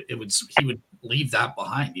 Like he would leave that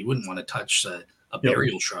behind. He wouldn't want to touch a Yeah.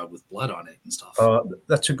 burial shroud with blood on it and stuff.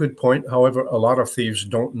 That's a good point. However, a lot of thieves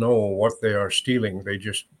don't know what they are stealing.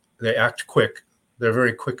 They act quick. They're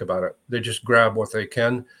very quick about it. They just grab what they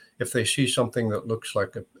can. If they see something that looks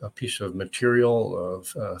like a piece of material,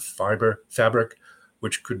 of fabric,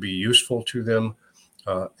 which could be useful to them,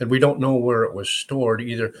 and we don't know where it was stored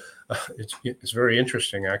either. It's very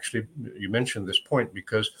interesting, actually. You mentioned this point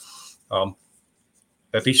because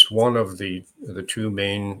at least one of the two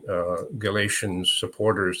main Galatians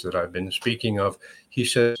supporters that I've been speaking of, he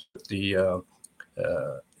says that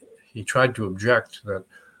he tried to object that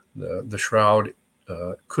the shroud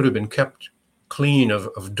could have been kept clean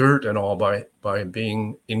of dirt and all by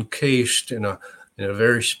being encased in a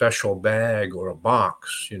very special bag or a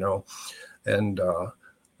box, and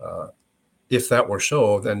if that were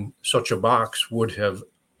so, then such a box would have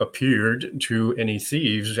appeared to any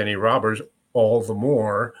thieves, any robbers, all the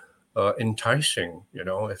more enticing.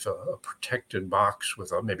 If a protected box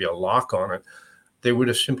with maybe a lock on it, they would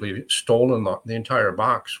have simply stolen the entire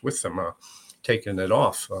box with them, taken it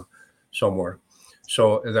off somewhere.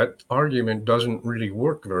 So that argument doesn't really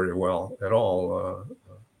work very well at all,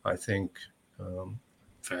 I think.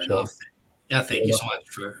 Fair enough. Yeah, thank you so much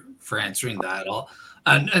for answering that.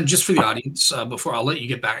 And just for the audience, before I'll let you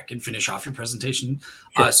get back and finish off your presentation.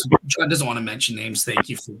 So John doesn't want to mention names. Thank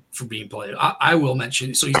you for being polite. I will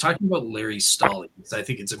mention. So he's talking about Larry Stolly. I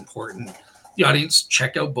think it's important. The audience,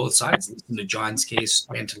 check out both sides. Listen to John's case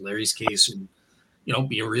and to Larry's case, and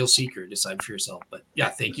be a real seeker. Decide for yourself. But yeah,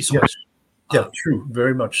 thank you so much. Yeah, true.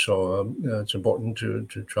 Very much so. It's important to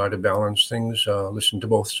try to balance things. Listen to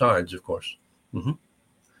both sides, of course. Mm-hmm.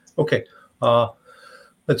 Okay.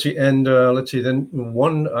 Let's see. And let's see. Then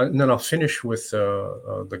and then I'll finish with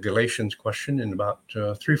the Galatians question in about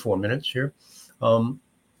 3-4 minutes here.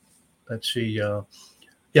 Let's see.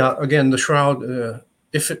 Again, the shroud.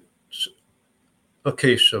 If it's a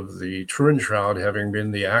case of the Turin shroud having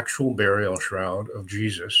been the actual burial shroud of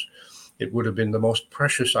Jesus, it would have been the most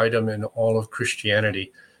precious item in all of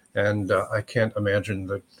Christianity. And I can't imagine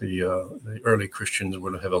that the early Christians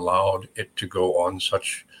would have allowed it to go on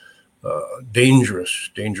such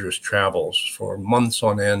dangerous travels for months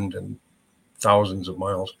on end and thousands of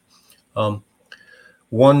miles.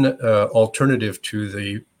 One alternative to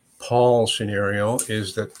the Paul scenario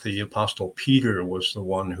is that the Apostle Peter was the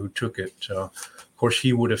one who took it. Of course,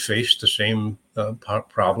 he would have faced the same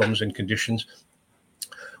problems and conditions.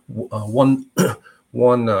 One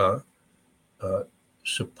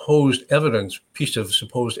piece of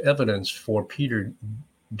supposed evidence for Peter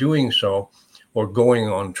doing so, or going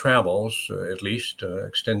on travels, at least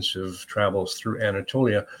extensive travels through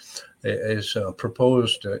Anatolia, is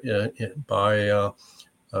proposed by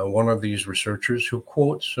one of these researchers who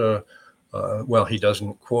quotes, he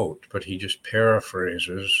doesn't quote, but he just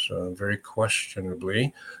paraphrases very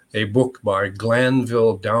questionably a book by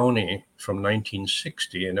Glanville Downey from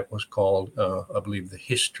 1960, and it was called, I believe, The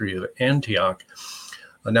History of Antioch.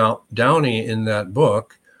 Now, Downey, in that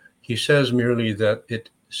book, he says merely that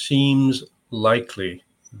it seems likely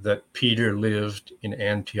that Peter lived in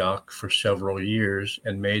Antioch for several years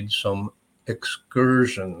and made some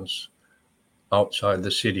excursions outside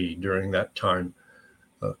the city during that time.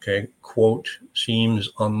 Okay, quote, seems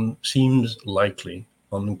likely,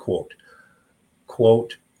 unquote.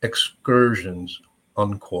 Quote, excursions,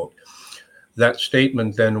 unquote. That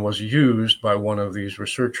statement then was used by one of these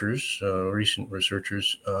researchers, recent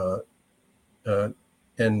researchers,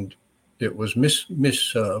 and it was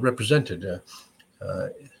misrepresented,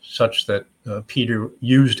 such that Peter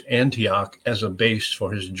used Antioch as a base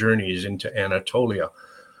for his journeys into Anatolia.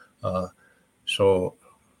 So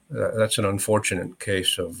that's an unfortunate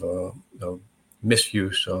case of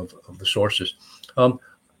misuse of the sources.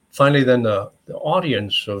 Finally, then the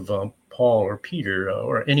audience of Paul or Peter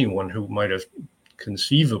or anyone who might have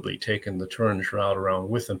conceivably taken the Turin shroud around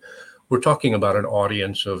with them, we're talking about an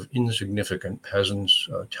audience of insignificant peasants,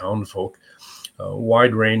 townfolk, a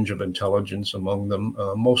wide range of intelligence among them,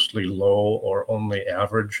 mostly low or only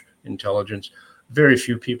average intelligence. Very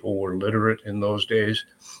few people were literate in those days.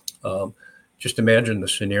 Just imagine the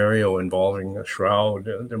scenario involving a shroud.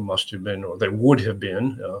 There must have been, or there would have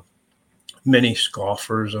been, many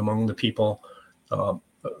scoffers among the people.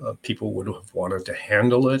 People would have wanted to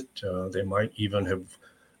handle it. They might even have,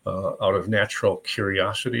 out of natural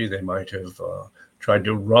curiosity, they might have tried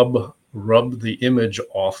to rub the image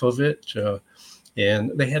off of it.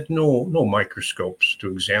 And they had no microscopes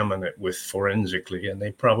to examine it with forensically, and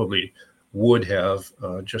they probably would have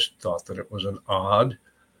just thought that it was an odd,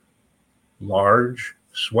 large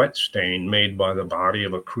sweat stain made by the body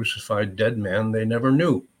of a crucified dead man they never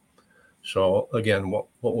knew. So again, what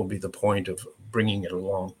will be the point of bringing it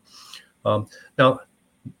along? Now,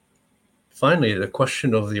 finally, the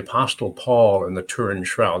question of the Apostle Paul and the Turin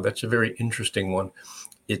Shroud, that's a very interesting one.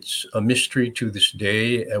 It's a mystery to this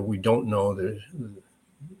day. We don't know.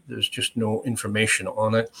 There's just no information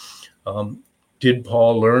on it. Did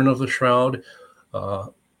Paul learn of the shroud?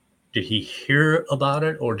 Did he hear about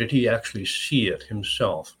it, or did he actually see it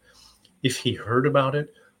himself? If he heard about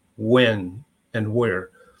it, when and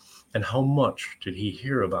where, and how much did he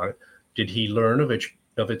hear about it? Did he learn of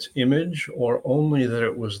its image, or only that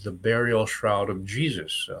it was the burial shroud of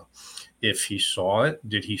Jesus? If he saw it,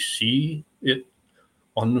 did he see it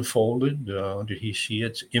unfolded? Did he see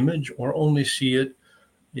its image, or only see it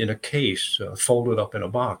in a case, folded up in a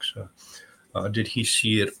box? Did he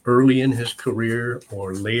see it early in his career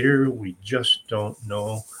or later? We just don't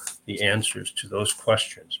know the answers to those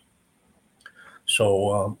questions.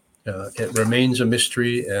 So it remains a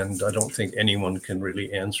mystery, and I don't think anyone can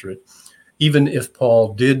really answer it. Even if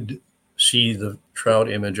Paul did see the shroud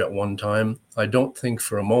image at one time, I don't think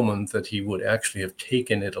for a moment that he would actually have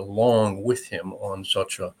taken it along with him on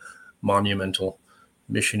such a monumental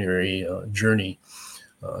missionary journey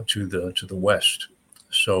to the West.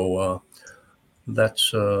 So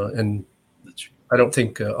that's and I don't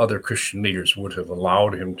think other Christian leaders would have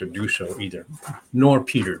allowed him to do so either, nor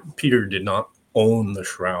Peter. Peter did not own the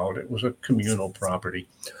shroud. It was a communal property.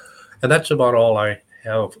 And that's about all I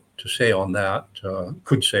have to say on that.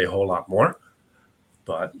 Could say a whole lot more,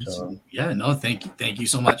 but thank you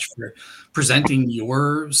so much for presenting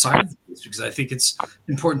your side of this, because I think it's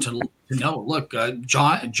important to know. Look,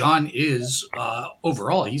 John is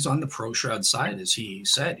overall, he's on the pro shroud side. As he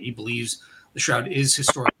said, he believes the shroud is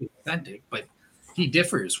historically authentic, but he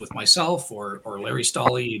differs with myself or Larry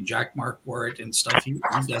Stolley and Jack Mark Wart and stuff. He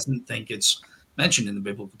doesn't think it's mentioned in the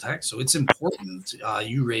biblical text. So it's important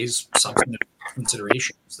you raise substantive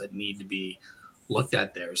considerations that need to be looked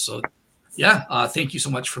at there. So thank you so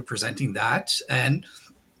much for presenting that. And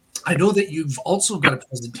I know that you've also got a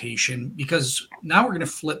presentation, because now we're going to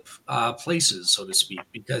flip places, so to speak,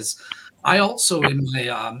 because I also, in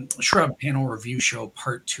my Shroud panel review show,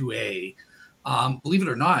 part 2A, believe it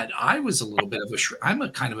or not, I was a little bit of I'm a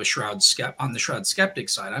kind of a on the Shroud skeptic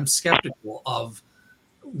side. I'm skeptical of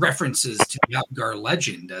references to the Abgar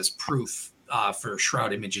legend as proof for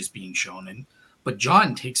Shroud images being shown. But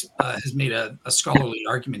John has made a scholarly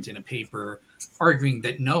argument in a paper arguing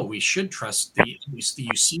that no, we should trust the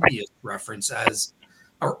Eusebius reference as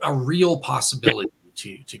a real possibility,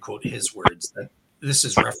 to quote his words, that this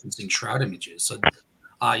is referencing Shroud images. So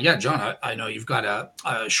John, I know you've got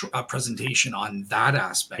a presentation on that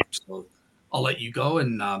aspect, so I'll let you go,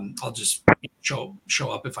 and I'll just show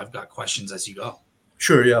up if I've got questions as you go.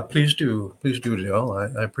 Sure, yeah, please do, Dale.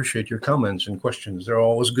 I appreciate your comments and questions. They're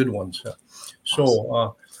always good ones.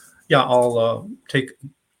 So, I'll take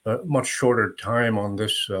a much shorter time on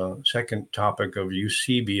this second topic of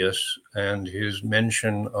Eusebius and his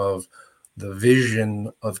mention of the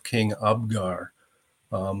vision of King Abgar.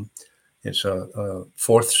 It's a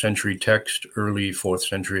 4th century text, early 4th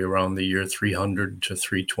century, around the year 300 to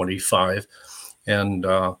 325. And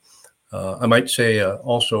I might say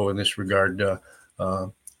also in this regard,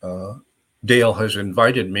 Dale has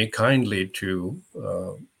invited me kindly to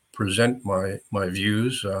present my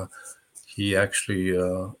views. He actually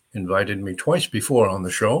invited me twice before on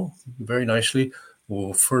the show, very nicely.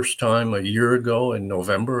 Well, first time a year ago in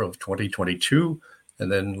November of 2022,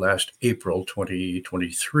 and then last April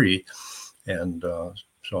 2023. And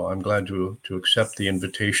so I'm glad to accept the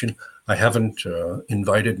invitation. I haven't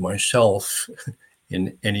invited myself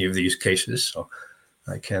in any of these cases, so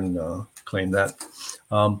I can claim that.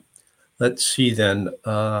 Let's see then.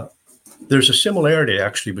 There's a similarity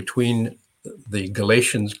actually between the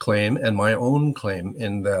Galatians claim and my own claim,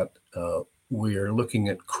 in that we are looking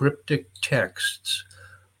at cryptic texts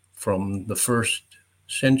from the first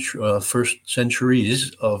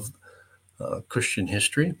centuries of Christian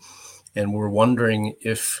history, and we're wondering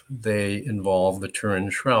if they involve the Turin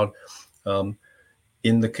Shroud.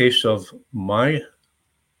 In the case of my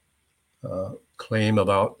claim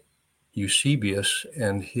about Eusebius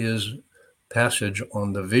and his passage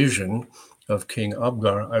on the vision of King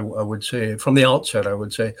Abgar, I would say from the outset,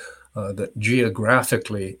 that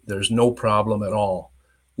geographically there's no problem at all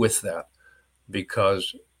with that,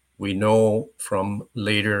 because we know from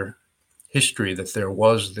later history that there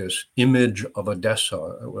was this image of Edessa,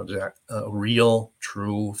 a real,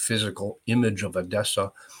 true, physical image of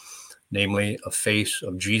Edessa, namely a face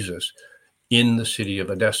of Jesus in the city of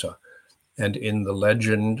Edessa. And in the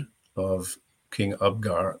legend of King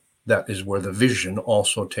Abgar, that is where the vision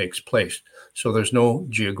also takes place. So there's no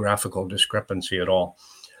geographical discrepancy at all.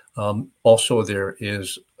 Also, there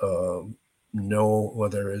is a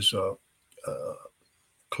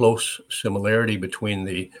close similarity between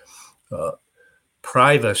the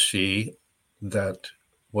privacy that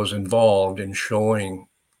was involved in showing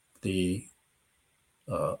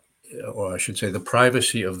or I should say, the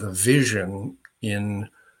privacy of the vision in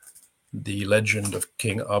the legend of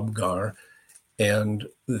King Abgar and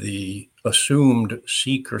the assumed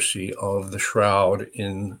secrecy of the Shroud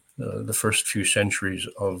in the first few centuries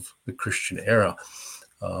of the Christian era.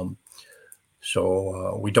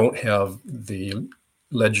 So we don't have the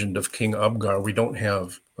legend of King Abgar. We don't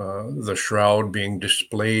have the Shroud being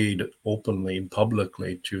displayed openly,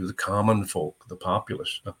 publicly to the common folk, the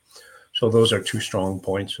populace. So those are two strong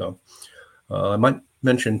points. I might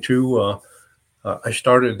mention too, I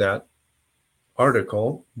started that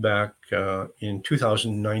article back in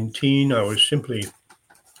 2019. I was simply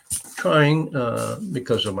trying,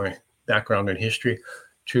 because of my background in history,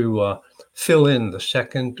 to fill in the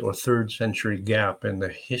 2nd or 3rd century gap in the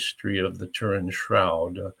history of the Turin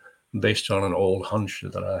Shroud, based on an old hunch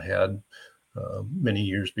that I had many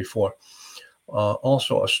years before.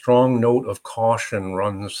 Also, a strong note of caution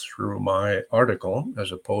runs through my article,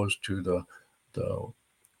 as opposed to the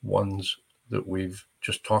ones that we've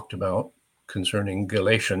just talked about concerning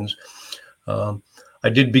Galatians. I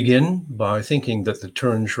did begin by thinking that the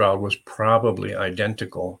Turin Shroud was probably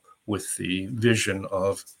identical with the vision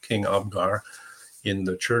of King Abgar in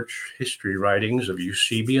the church history writings of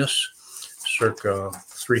Eusebius, circa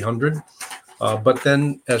 300. But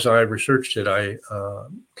then, as I researched it, I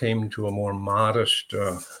came to a more modest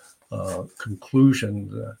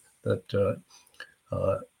conclusion that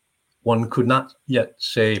one could not yet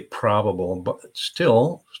say probable, but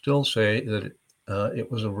still say that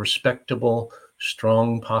it was a respectable,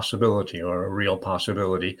 strong possibility, or a real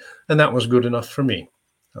possibility, and that was good enough for me.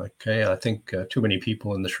 Okay, I think too many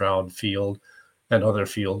people in the Shroud field and other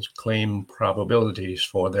fields claim probabilities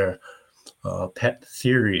for their pet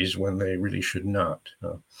theories when they really should not.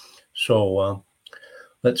 So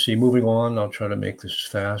let's see, moving on, I'll try to make this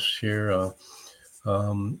fast here.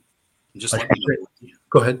 Just let me know.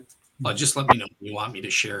 Go ahead. Just let me know if you want me to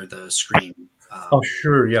share the screen. Oh,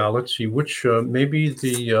 sure. Yeah. Let's see which, maybe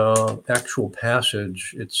the actual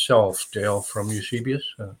passage itself, Dale, from Eusebius.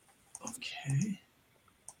 Okay.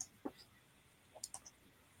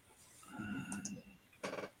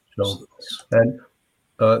 And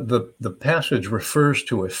the passage refers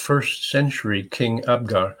to a 1st century King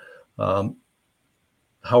Abgar.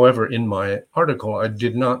 However, in my article, I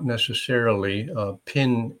did not necessarily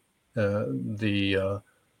pin the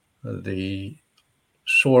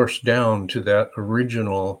source down to that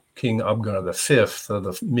original King Abgar V of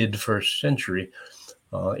the mid-1st century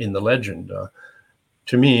in the legend.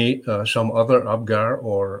 To me, some other Abgar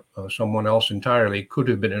or someone else entirely could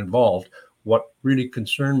have been involved. What really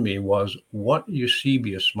concerned me was what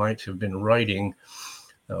Eusebius might have been writing,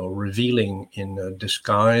 revealing in a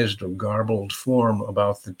disguised or garbled form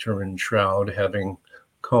about the Turin Shroud having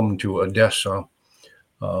come to Edessa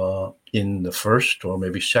in the 1st or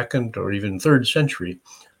maybe 2nd or even 3rd century.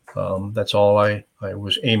 That's all I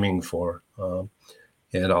was aiming for.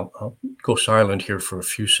 And I'll go silent here for a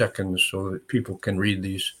few seconds so that people can read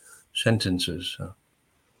these sentences.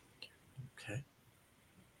 Okay.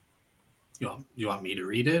 You want me to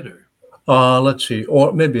read it, or? Let's see.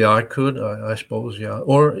 Or maybe I could, I suppose, yeah.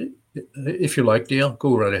 Or if you like, Dale,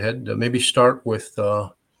 go right ahead. Maybe start with,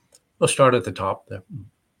 let's start at the top there.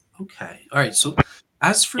 Okay. All right. So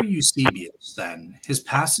as for Eusebius, then, his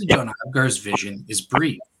passage on Abgar's vision is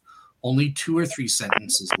brief, only 2 or 3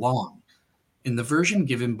 sentences long. In the version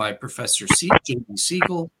given by Professor J.B.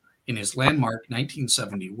 Siegel in his landmark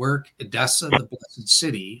 1970 work, Edessa, the Blessed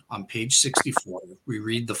City, on page 64, we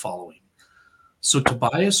read the following. So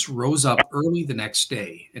Tobias rose up early the next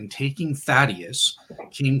day, and taking Thaddeus,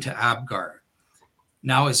 came to Abgar.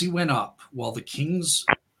 Now as he went up, while the king's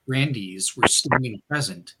grandees were standing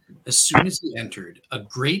present, as soon as he entered, a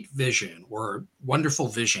great vision, or wonderful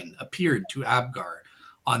vision, appeared to Abgar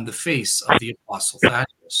on the face of the apostle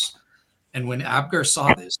Thaddeus. And when Abgar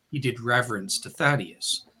saw this, he did reverence to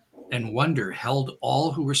Thaddeus, and wonder held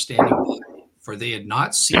all who were standing by, for they had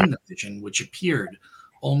not seen the vision which appeared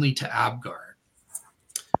only to Abgar.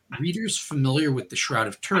 Readers familiar with the Shroud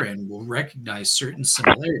of Turin will recognize certain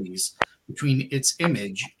similarities between its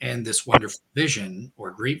image and this wonderful vision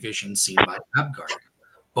or great vision seen by Abgar.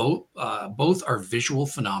 Both are visual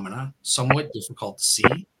phenomena, somewhat difficult to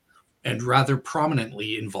see, and rather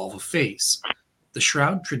prominently involve a face. The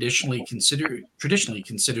shroud, traditionally considered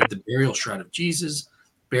the burial shroud of Jesus,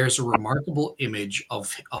 bears a remarkable image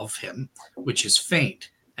of him, which is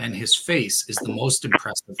faint, and his face is the most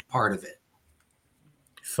impressive part of it.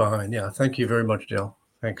 Fine. Yeah. Thank you very much, Dale.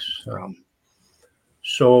 Thanks. Um,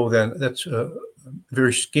 So then that's a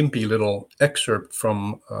very skimpy little excerpt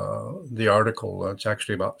from the article. It's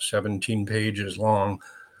actually about 17 pages long.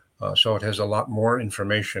 So it has a lot more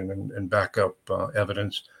information and backup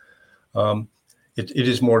evidence. It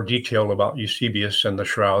is more detailed about Eusebius and the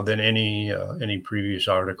shroud than any previous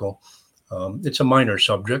article. It's a minor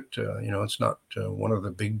subject. It's not one of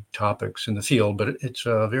the big topics in the field, but it's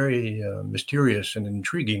a very mysterious and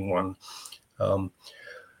intriguing one.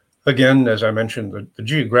 Again, as I mentioned, the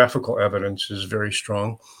geographical evidence is very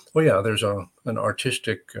strong. Oh yeah, there's an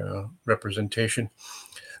artistic representation.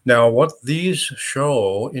 Now, what these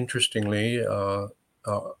show, interestingly,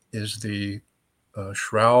 is the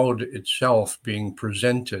shroud itself being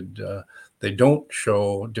presented. They don't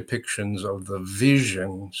show depictions of the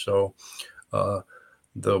vision. So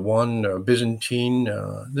the one Byzantine,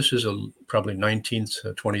 this is a probably 19th,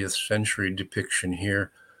 20th century depiction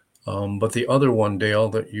here. But the other one, Dale,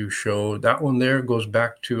 that you showed, that one there goes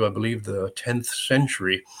back to, I believe, the 10th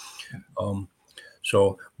century.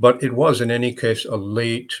 But it was, in any case, a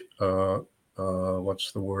late,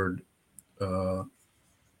 what's the word?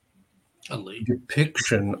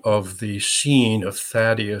 Depiction of the scene of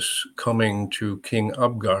Thaddeus coming to King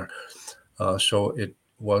Abgar. So it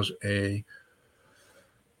was a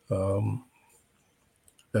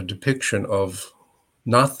depiction of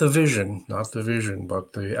not the vision,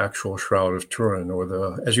 but the actual Shroud of Turin,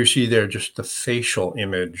 or as you see there, just the facial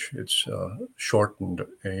image. It's shortened,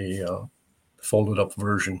 a folded up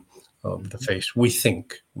version of the face. We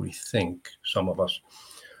think, some of us.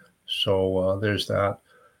 So there's that.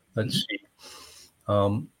 Let's see.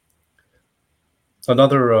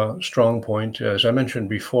 Another strong point, as I mentioned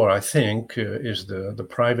before, I think, is the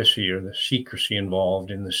privacy or the secrecy involved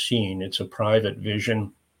in the scene. It's a private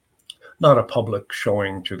vision, not a public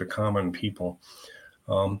showing to the common people.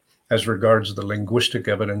 As regards the linguistic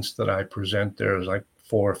evidence that I present, there's like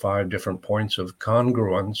 4 or 5 different points of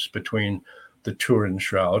congruence between the Turin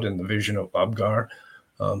shroud and the vision of Abgar.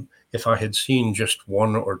 If I had seen just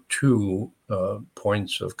 1 or 2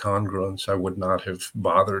 points of congruence, I would not have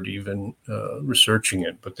bothered even researching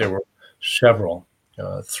it, but there were several.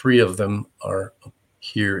 3 of them are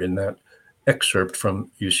here in that excerpt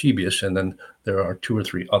from Eusebius, and then there are 2 or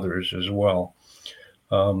 3 others as well.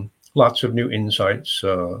 Lots of new insights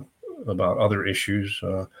about other issues.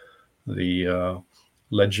 The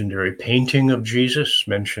legendary painting of Jesus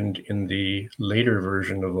mentioned in the later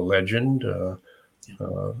version of the legend,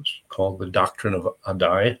 called the Doctrine of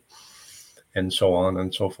Adai, and so on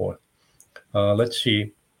and so forth. Let's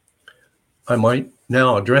see. I might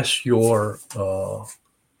now address your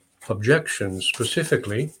objections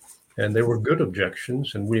specifically, and they were good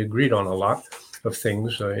objections, and we agreed on a lot of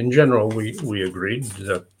things. In general, we agreed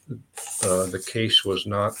that the case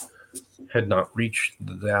had not reached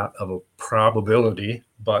that of a probability,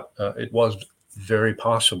 but it was very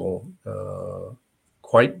possible,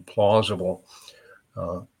 quite plausible,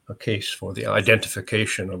 a case for the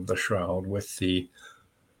identification of the shroud with the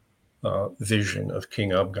vision of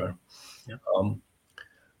King Abgar. Yeah.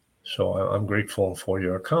 So I'm grateful for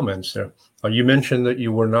your comments there. You mentioned that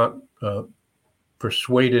you were not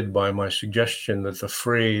persuaded by my suggestion that the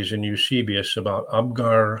phrase in Eusebius about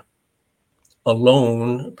Abgar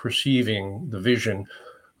alone perceiving the vision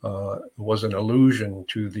was an allusion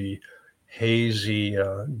to the hazy,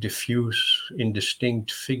 diffuse,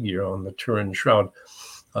 indistinct figure on the Turin shroud.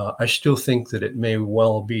 I still think that it may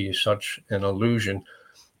well be such an allusion.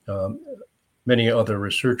 Many other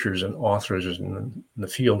researchers and authors in the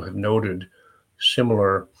field have noted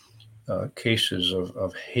similar cases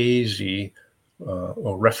of hazy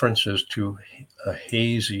or references to a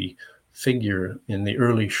hazy figure in the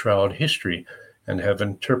early shroud history and have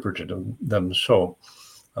interpreted them so.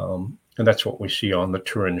 And that's what we see on the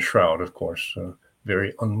Turin shroud, of course, a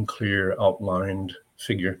very unclear outlined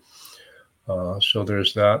figure. So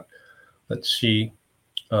there's that. Let's see.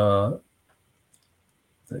 You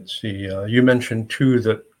mentioned too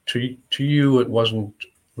that to you it wasn't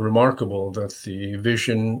remarkable that the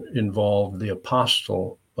vision involved the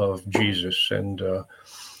apostle of Jesus, and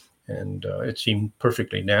it seemed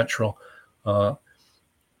perfectly natural.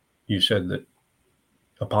 You said that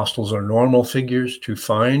apostles are normal figures to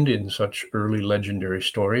find in such early legendary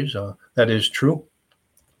stories. That is true.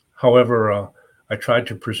 However, I tried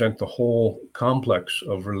to present the whole complex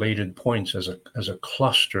of related points as a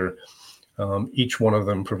cluster, each one of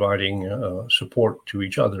them providing support to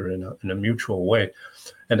each other in a mutual way.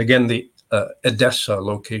 And again, the Edessa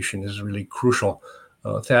location is really crucial.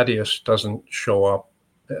 Thaddeus doesn't show up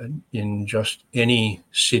in just any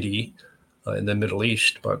city in the Middle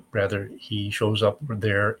East, but rather he shows up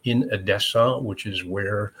there in Edessa, which is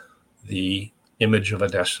where the image of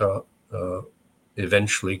Edessa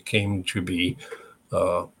eventually came to be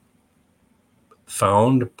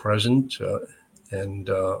found, present, and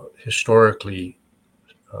historically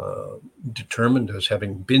determined as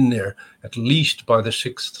having been there at least by the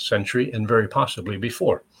 6th century and very possibly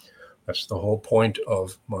before. That's the whole point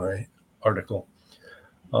of my article.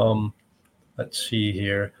 Let's see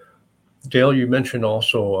here. Dale, you mentioned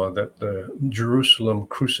also that the Jerusalem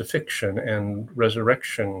crucifixion and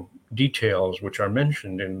resurrection details, which are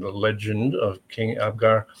mentioned in the legend of King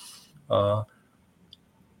Abgar, are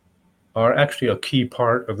actually a key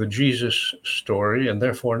part of the Jesus story and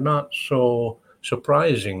therefore not so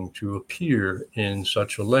surprising to appear in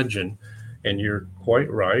such a legend. And you're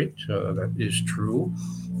quite right, that is true.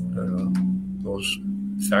 Those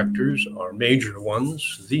factors are major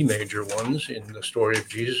ones, the major ones in the story of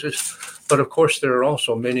Jesus. But of course, there are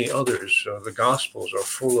also many others. The Gospels are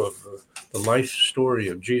full of the life story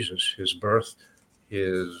of Jesus, his birth,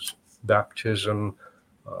 his baptism,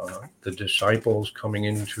 the disciples coming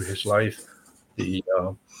into his life, the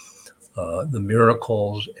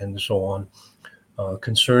miracles, and so on.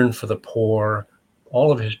 Concern for the poor,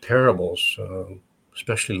 all of his parables,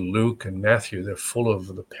 especially Luke and Matthew, they're full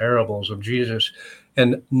of the parables of Jesus.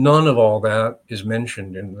 And none of all that is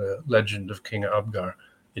mentioned in the legend of King Abgar.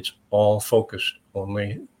 It's all focused,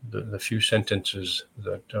 only the few sentences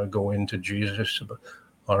that go into Jesus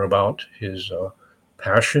are about his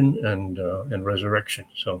passion and resurrection.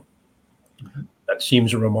 So that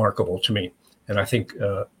seems remarkable to me. And I think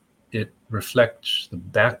it reflects the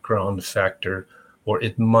background factor, or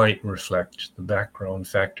it might reflect the background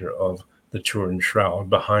factor of the Turin Shroud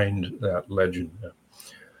behind that legend.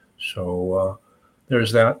 So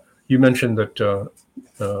there's that. You mentioned that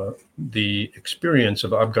the experience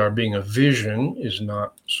of Abgar being a vision is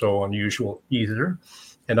not so unusual either.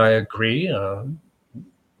 And I agree.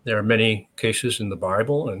 There are many cases in the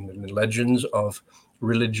Bible and in the legends of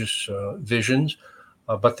religious visions.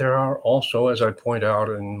 But there are also, as I point out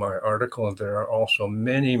in my article, there are also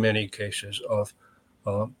many, many cases of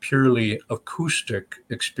purely acoustic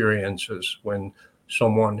experiences when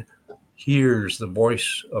someone hears the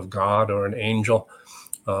voice of God or an angel.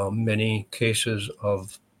 Many cases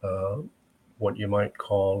of what you might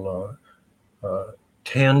call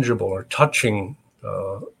tangible or touching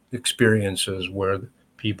experiences where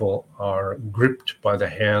people are gripped by the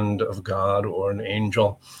hand of God or an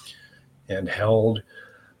angel and held.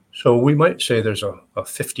 So we might say there's a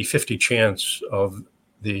 50-50 chance of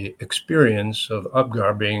the experience of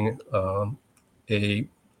Abgar being a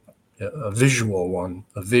visual one,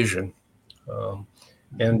 a vision.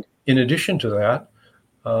 And in addition to that,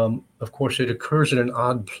 of course, it occurs in an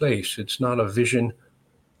odd place. It's not a vision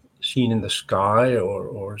seen in the sky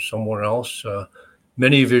or somewhere else.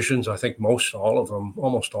 Many visions, I think almost all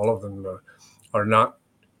of them are not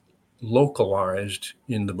localized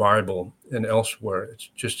in the Bible and elsewhere. It's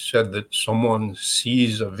just said that someone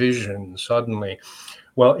sees a vision suddenly.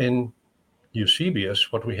 Well, in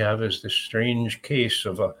Eusebius, what we have is this strange case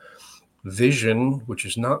of a vision which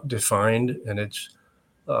is not defined, and it's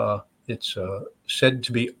said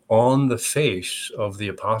to be on the face of the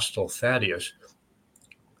apostle Thaddeus.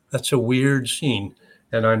 That's a weird scene,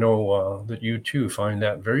 and I know that you too find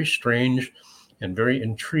that very strange and very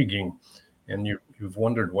intriguing, and you've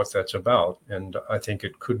wondered what that's about. And I think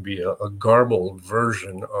it could be a garbled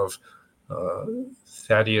version of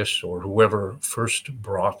Thaddeus or whoever first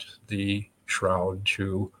brought the shroud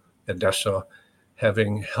to Edessa,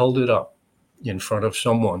 having held it up in front of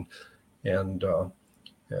someone and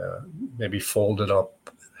maybe folded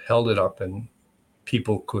up, held it up, and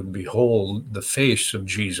people could behold the face of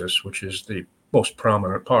Jesus, which is the most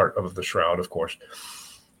prominent part of the shroud, of course.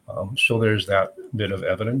 So there's that bit of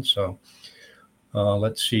evidence.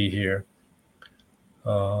 Let's see here.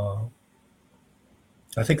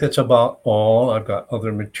 I think that's about all. I've got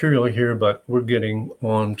other material here, but we're getting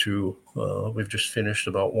on to, we've just finished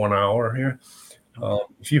about 1 hour here.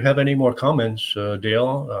 If you have any more comments,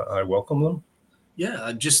 Dale, I welcome them.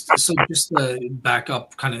 Yeah, just to back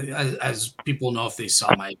up, kind of as people know if they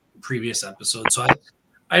saw my previous episode. So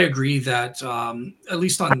I agree that at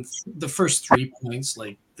least on the first 3 points,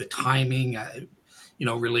 like the timing,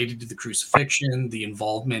 related to the crucifixion, the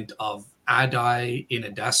involvement of Adai in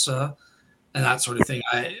Edessa, and that sort of thing.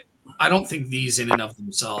 I don't think these in and of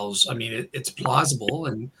themselves. I mean, it's plausible,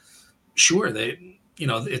 and sure,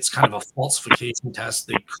 it's kind of a falsification test.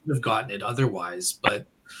 They could have gotten it otherwise, but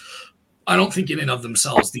I don't think in and of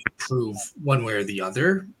themselves they prove one way or the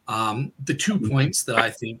other. The 2 points that I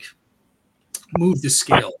think move the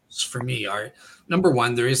scales for me are, number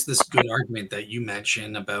one, there is this good argument that you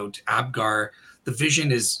mentioned about Abgar. The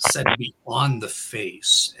vision is said to be on the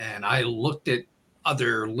face. And I looked at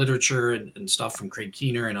other literature and stuff from Craig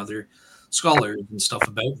Keener and other scholars and stuff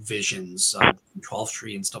about visions, 12th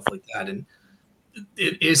tree and stuff like that. And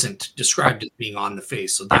it isn't described as being on the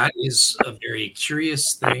face. So that is a very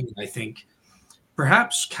curious thing. I think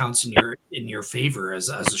perhaps counts in your favor as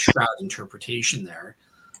a shroud interpretation there.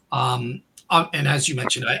 And as you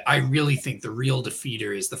mentioned, I really think the real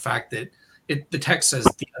defeater is the fact that the text says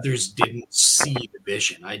the others didn't see the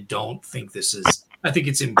vision. I don't think I think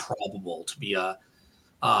it's improbable to be a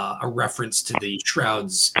reference to the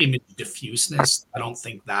shroud's image diffuseness. I don't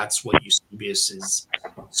think that's what Eusebius is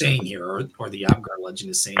saying here, or the Abgar legend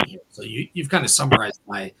is saying here. So you've kind of summarized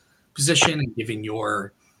my position and given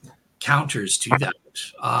your counters to that.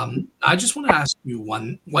 I just want to ask you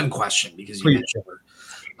one question because you mentioned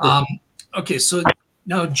her. Okay, so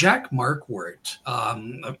now Jack Markwart,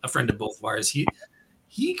 a friend of both of ours,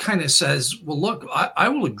 he kind of says, well, look, I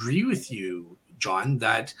will agree with you, John,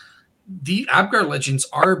 that the Abgar legends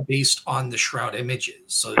are based on the Shroud images.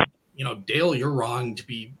 So, Dale, you're wrong to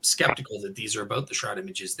be skeptical that these are about the Shroud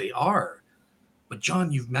images. They are. But,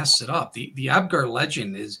 John, you've messed it up. The Abgar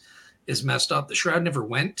legend is messed up. The Shroud never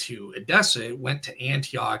went to Edessa. It went to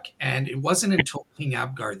Antioch. And it wasn't until King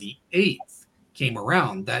Abgar the Eighth came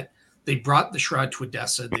around that they brought the Shroud to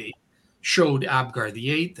Edessa. They showed Abgar the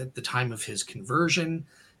Eighth at the time of his conversion.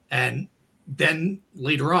 And then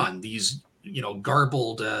later on, these,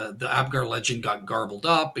 garbled, the Abgar legend got garbled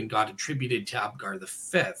up and got attributed to Abgar the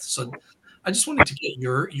Fifth. So I just wanted to get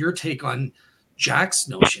your take on Jack's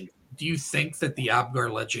notion. Do you think that the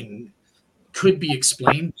Abgar legend could be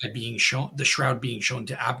explained by the Shroud being shown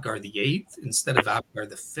to Abgar the Eighth instead of Abgar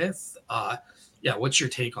the Fifth? What's your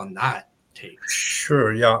take on that?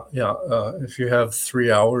 Sure. Yeah. If you have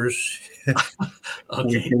 3 hours, okay,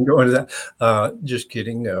 we can go into that. Just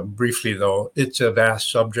kidding. Briefly, though, it's a vast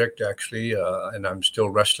subject, actually, and I'm still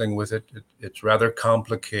wrestling with it. It's rather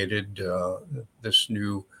complicated. This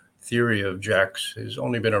new theory of Jack's has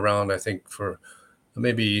only been around, I think, for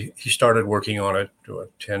maybe he started working on it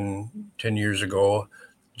 10 years ago.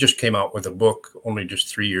 Just came out with a book only just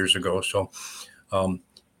 3 years ago. So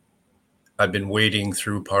I've been wading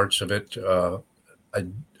through parts of it.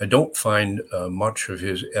 I don't find much of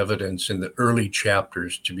his evidence in the early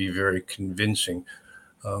chapters to be very convincing.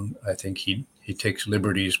 I think he takes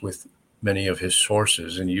liberties with many of his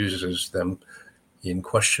sources and uses them in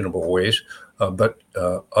questionable ways. But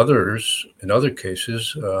others, in other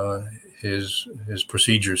cases, his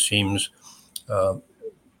procedure seems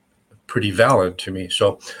pretty valid to me.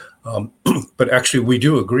 So, but actually, we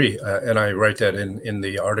do agree, and I write that in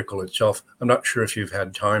the article itself. I'm not sure if you've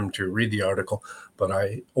had time to read the article, but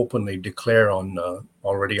I openly declare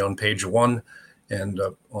already on page 1 and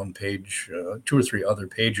on page 2 or 3 other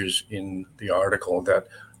pages in the article that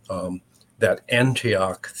that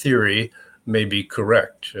Antioch theory may be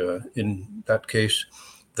correct. In that case,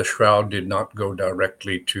 the Shroud did not go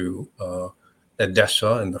directly to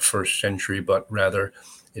Edessa in the 1st century, but rather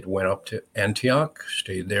it went up to Antioch,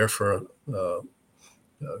 stayed there for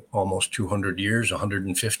almost 200 years,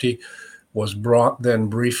 150, was brought then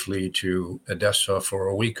briefly to Edessa for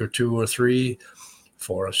a week or 2 or 3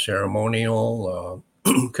 for a ceremonial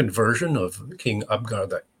conversion of King Abgar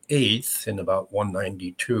the Eighth in about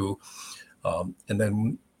 192, and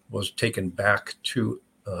then was taken back to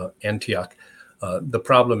Antioch. The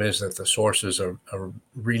problem is that the sources are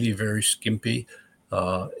really very skimpy.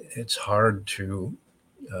 It's hard to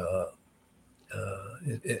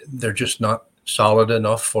they're just not solid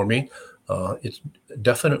enough for me. It's a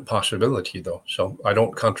definite possibility, though, so I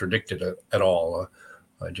don't contradict it at all.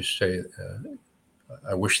 I just say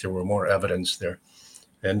I wish there were more evidence there,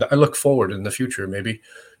 and I look forward in the future. Maybe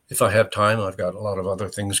if I have time, I've got a lot of other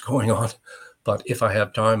things going on, but if I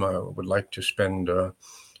have time, I would like to spend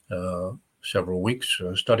several weeks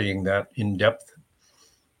studying that in depth.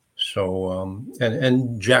 So,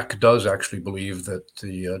 and Jack does actually believe that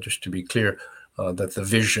just to be clear, that the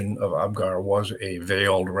vision of Abgar was a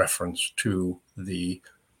veiled reference to the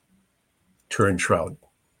Turin Shroud.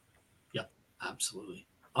 Yeah, absolutely.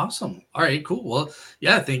 Awesome. All right, cool. Well,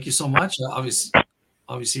 yeah, thank you so much.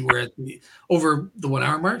 Obviously we're at over the 1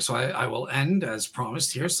 hour mark, so I will end as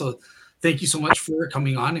promised here. So thank you so much for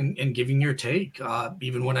coming on and giving your take.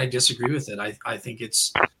 Even when I disagree with it, I think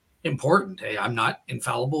it's important. Hey, I'm not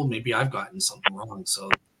infallible. Maybe I've gotten something wrong. So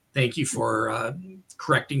thank you for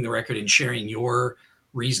correcting the record and sharing your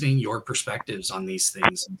reasoning, your perspectives on these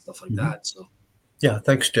things and stuff like that. So yeah,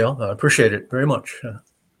 thanks, Dale. I appreciate it very much.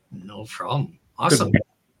 no problem. Awesome.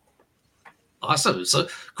 Awesome. So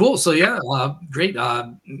cool. So yeah, great.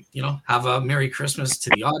 Have a Merry Christmas to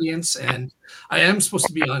the audience. And I am supposed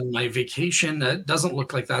to be on my vacation. It doesn't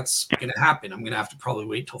look like that's going to happen. I'm going to have to probably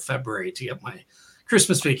wait till February to get my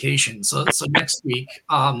Christmas vacation. So next week,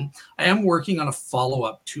 I am working on a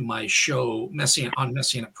follow-up to my show,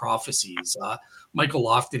 Messianic Prophecies. Michael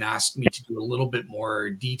Lofton asked me to do a little bit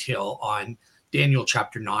more detail on Daniel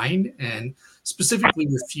chapter 9 and specifically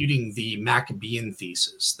refuting the Maccabean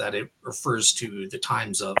thesis that it refers to the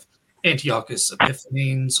times of Antiochus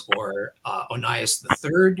Epiphanes or Onias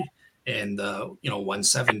III in the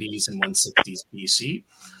 170s and 160s BC.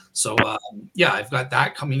 So I've got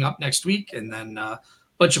that coming up next week, and then a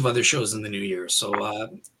bunch of other shows in the new year. So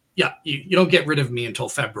you don't get rid of me until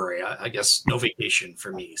February. I guess no vacation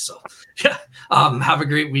for me. So have a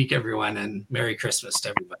great week, everyone, and Merry Christmas to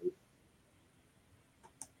everybody.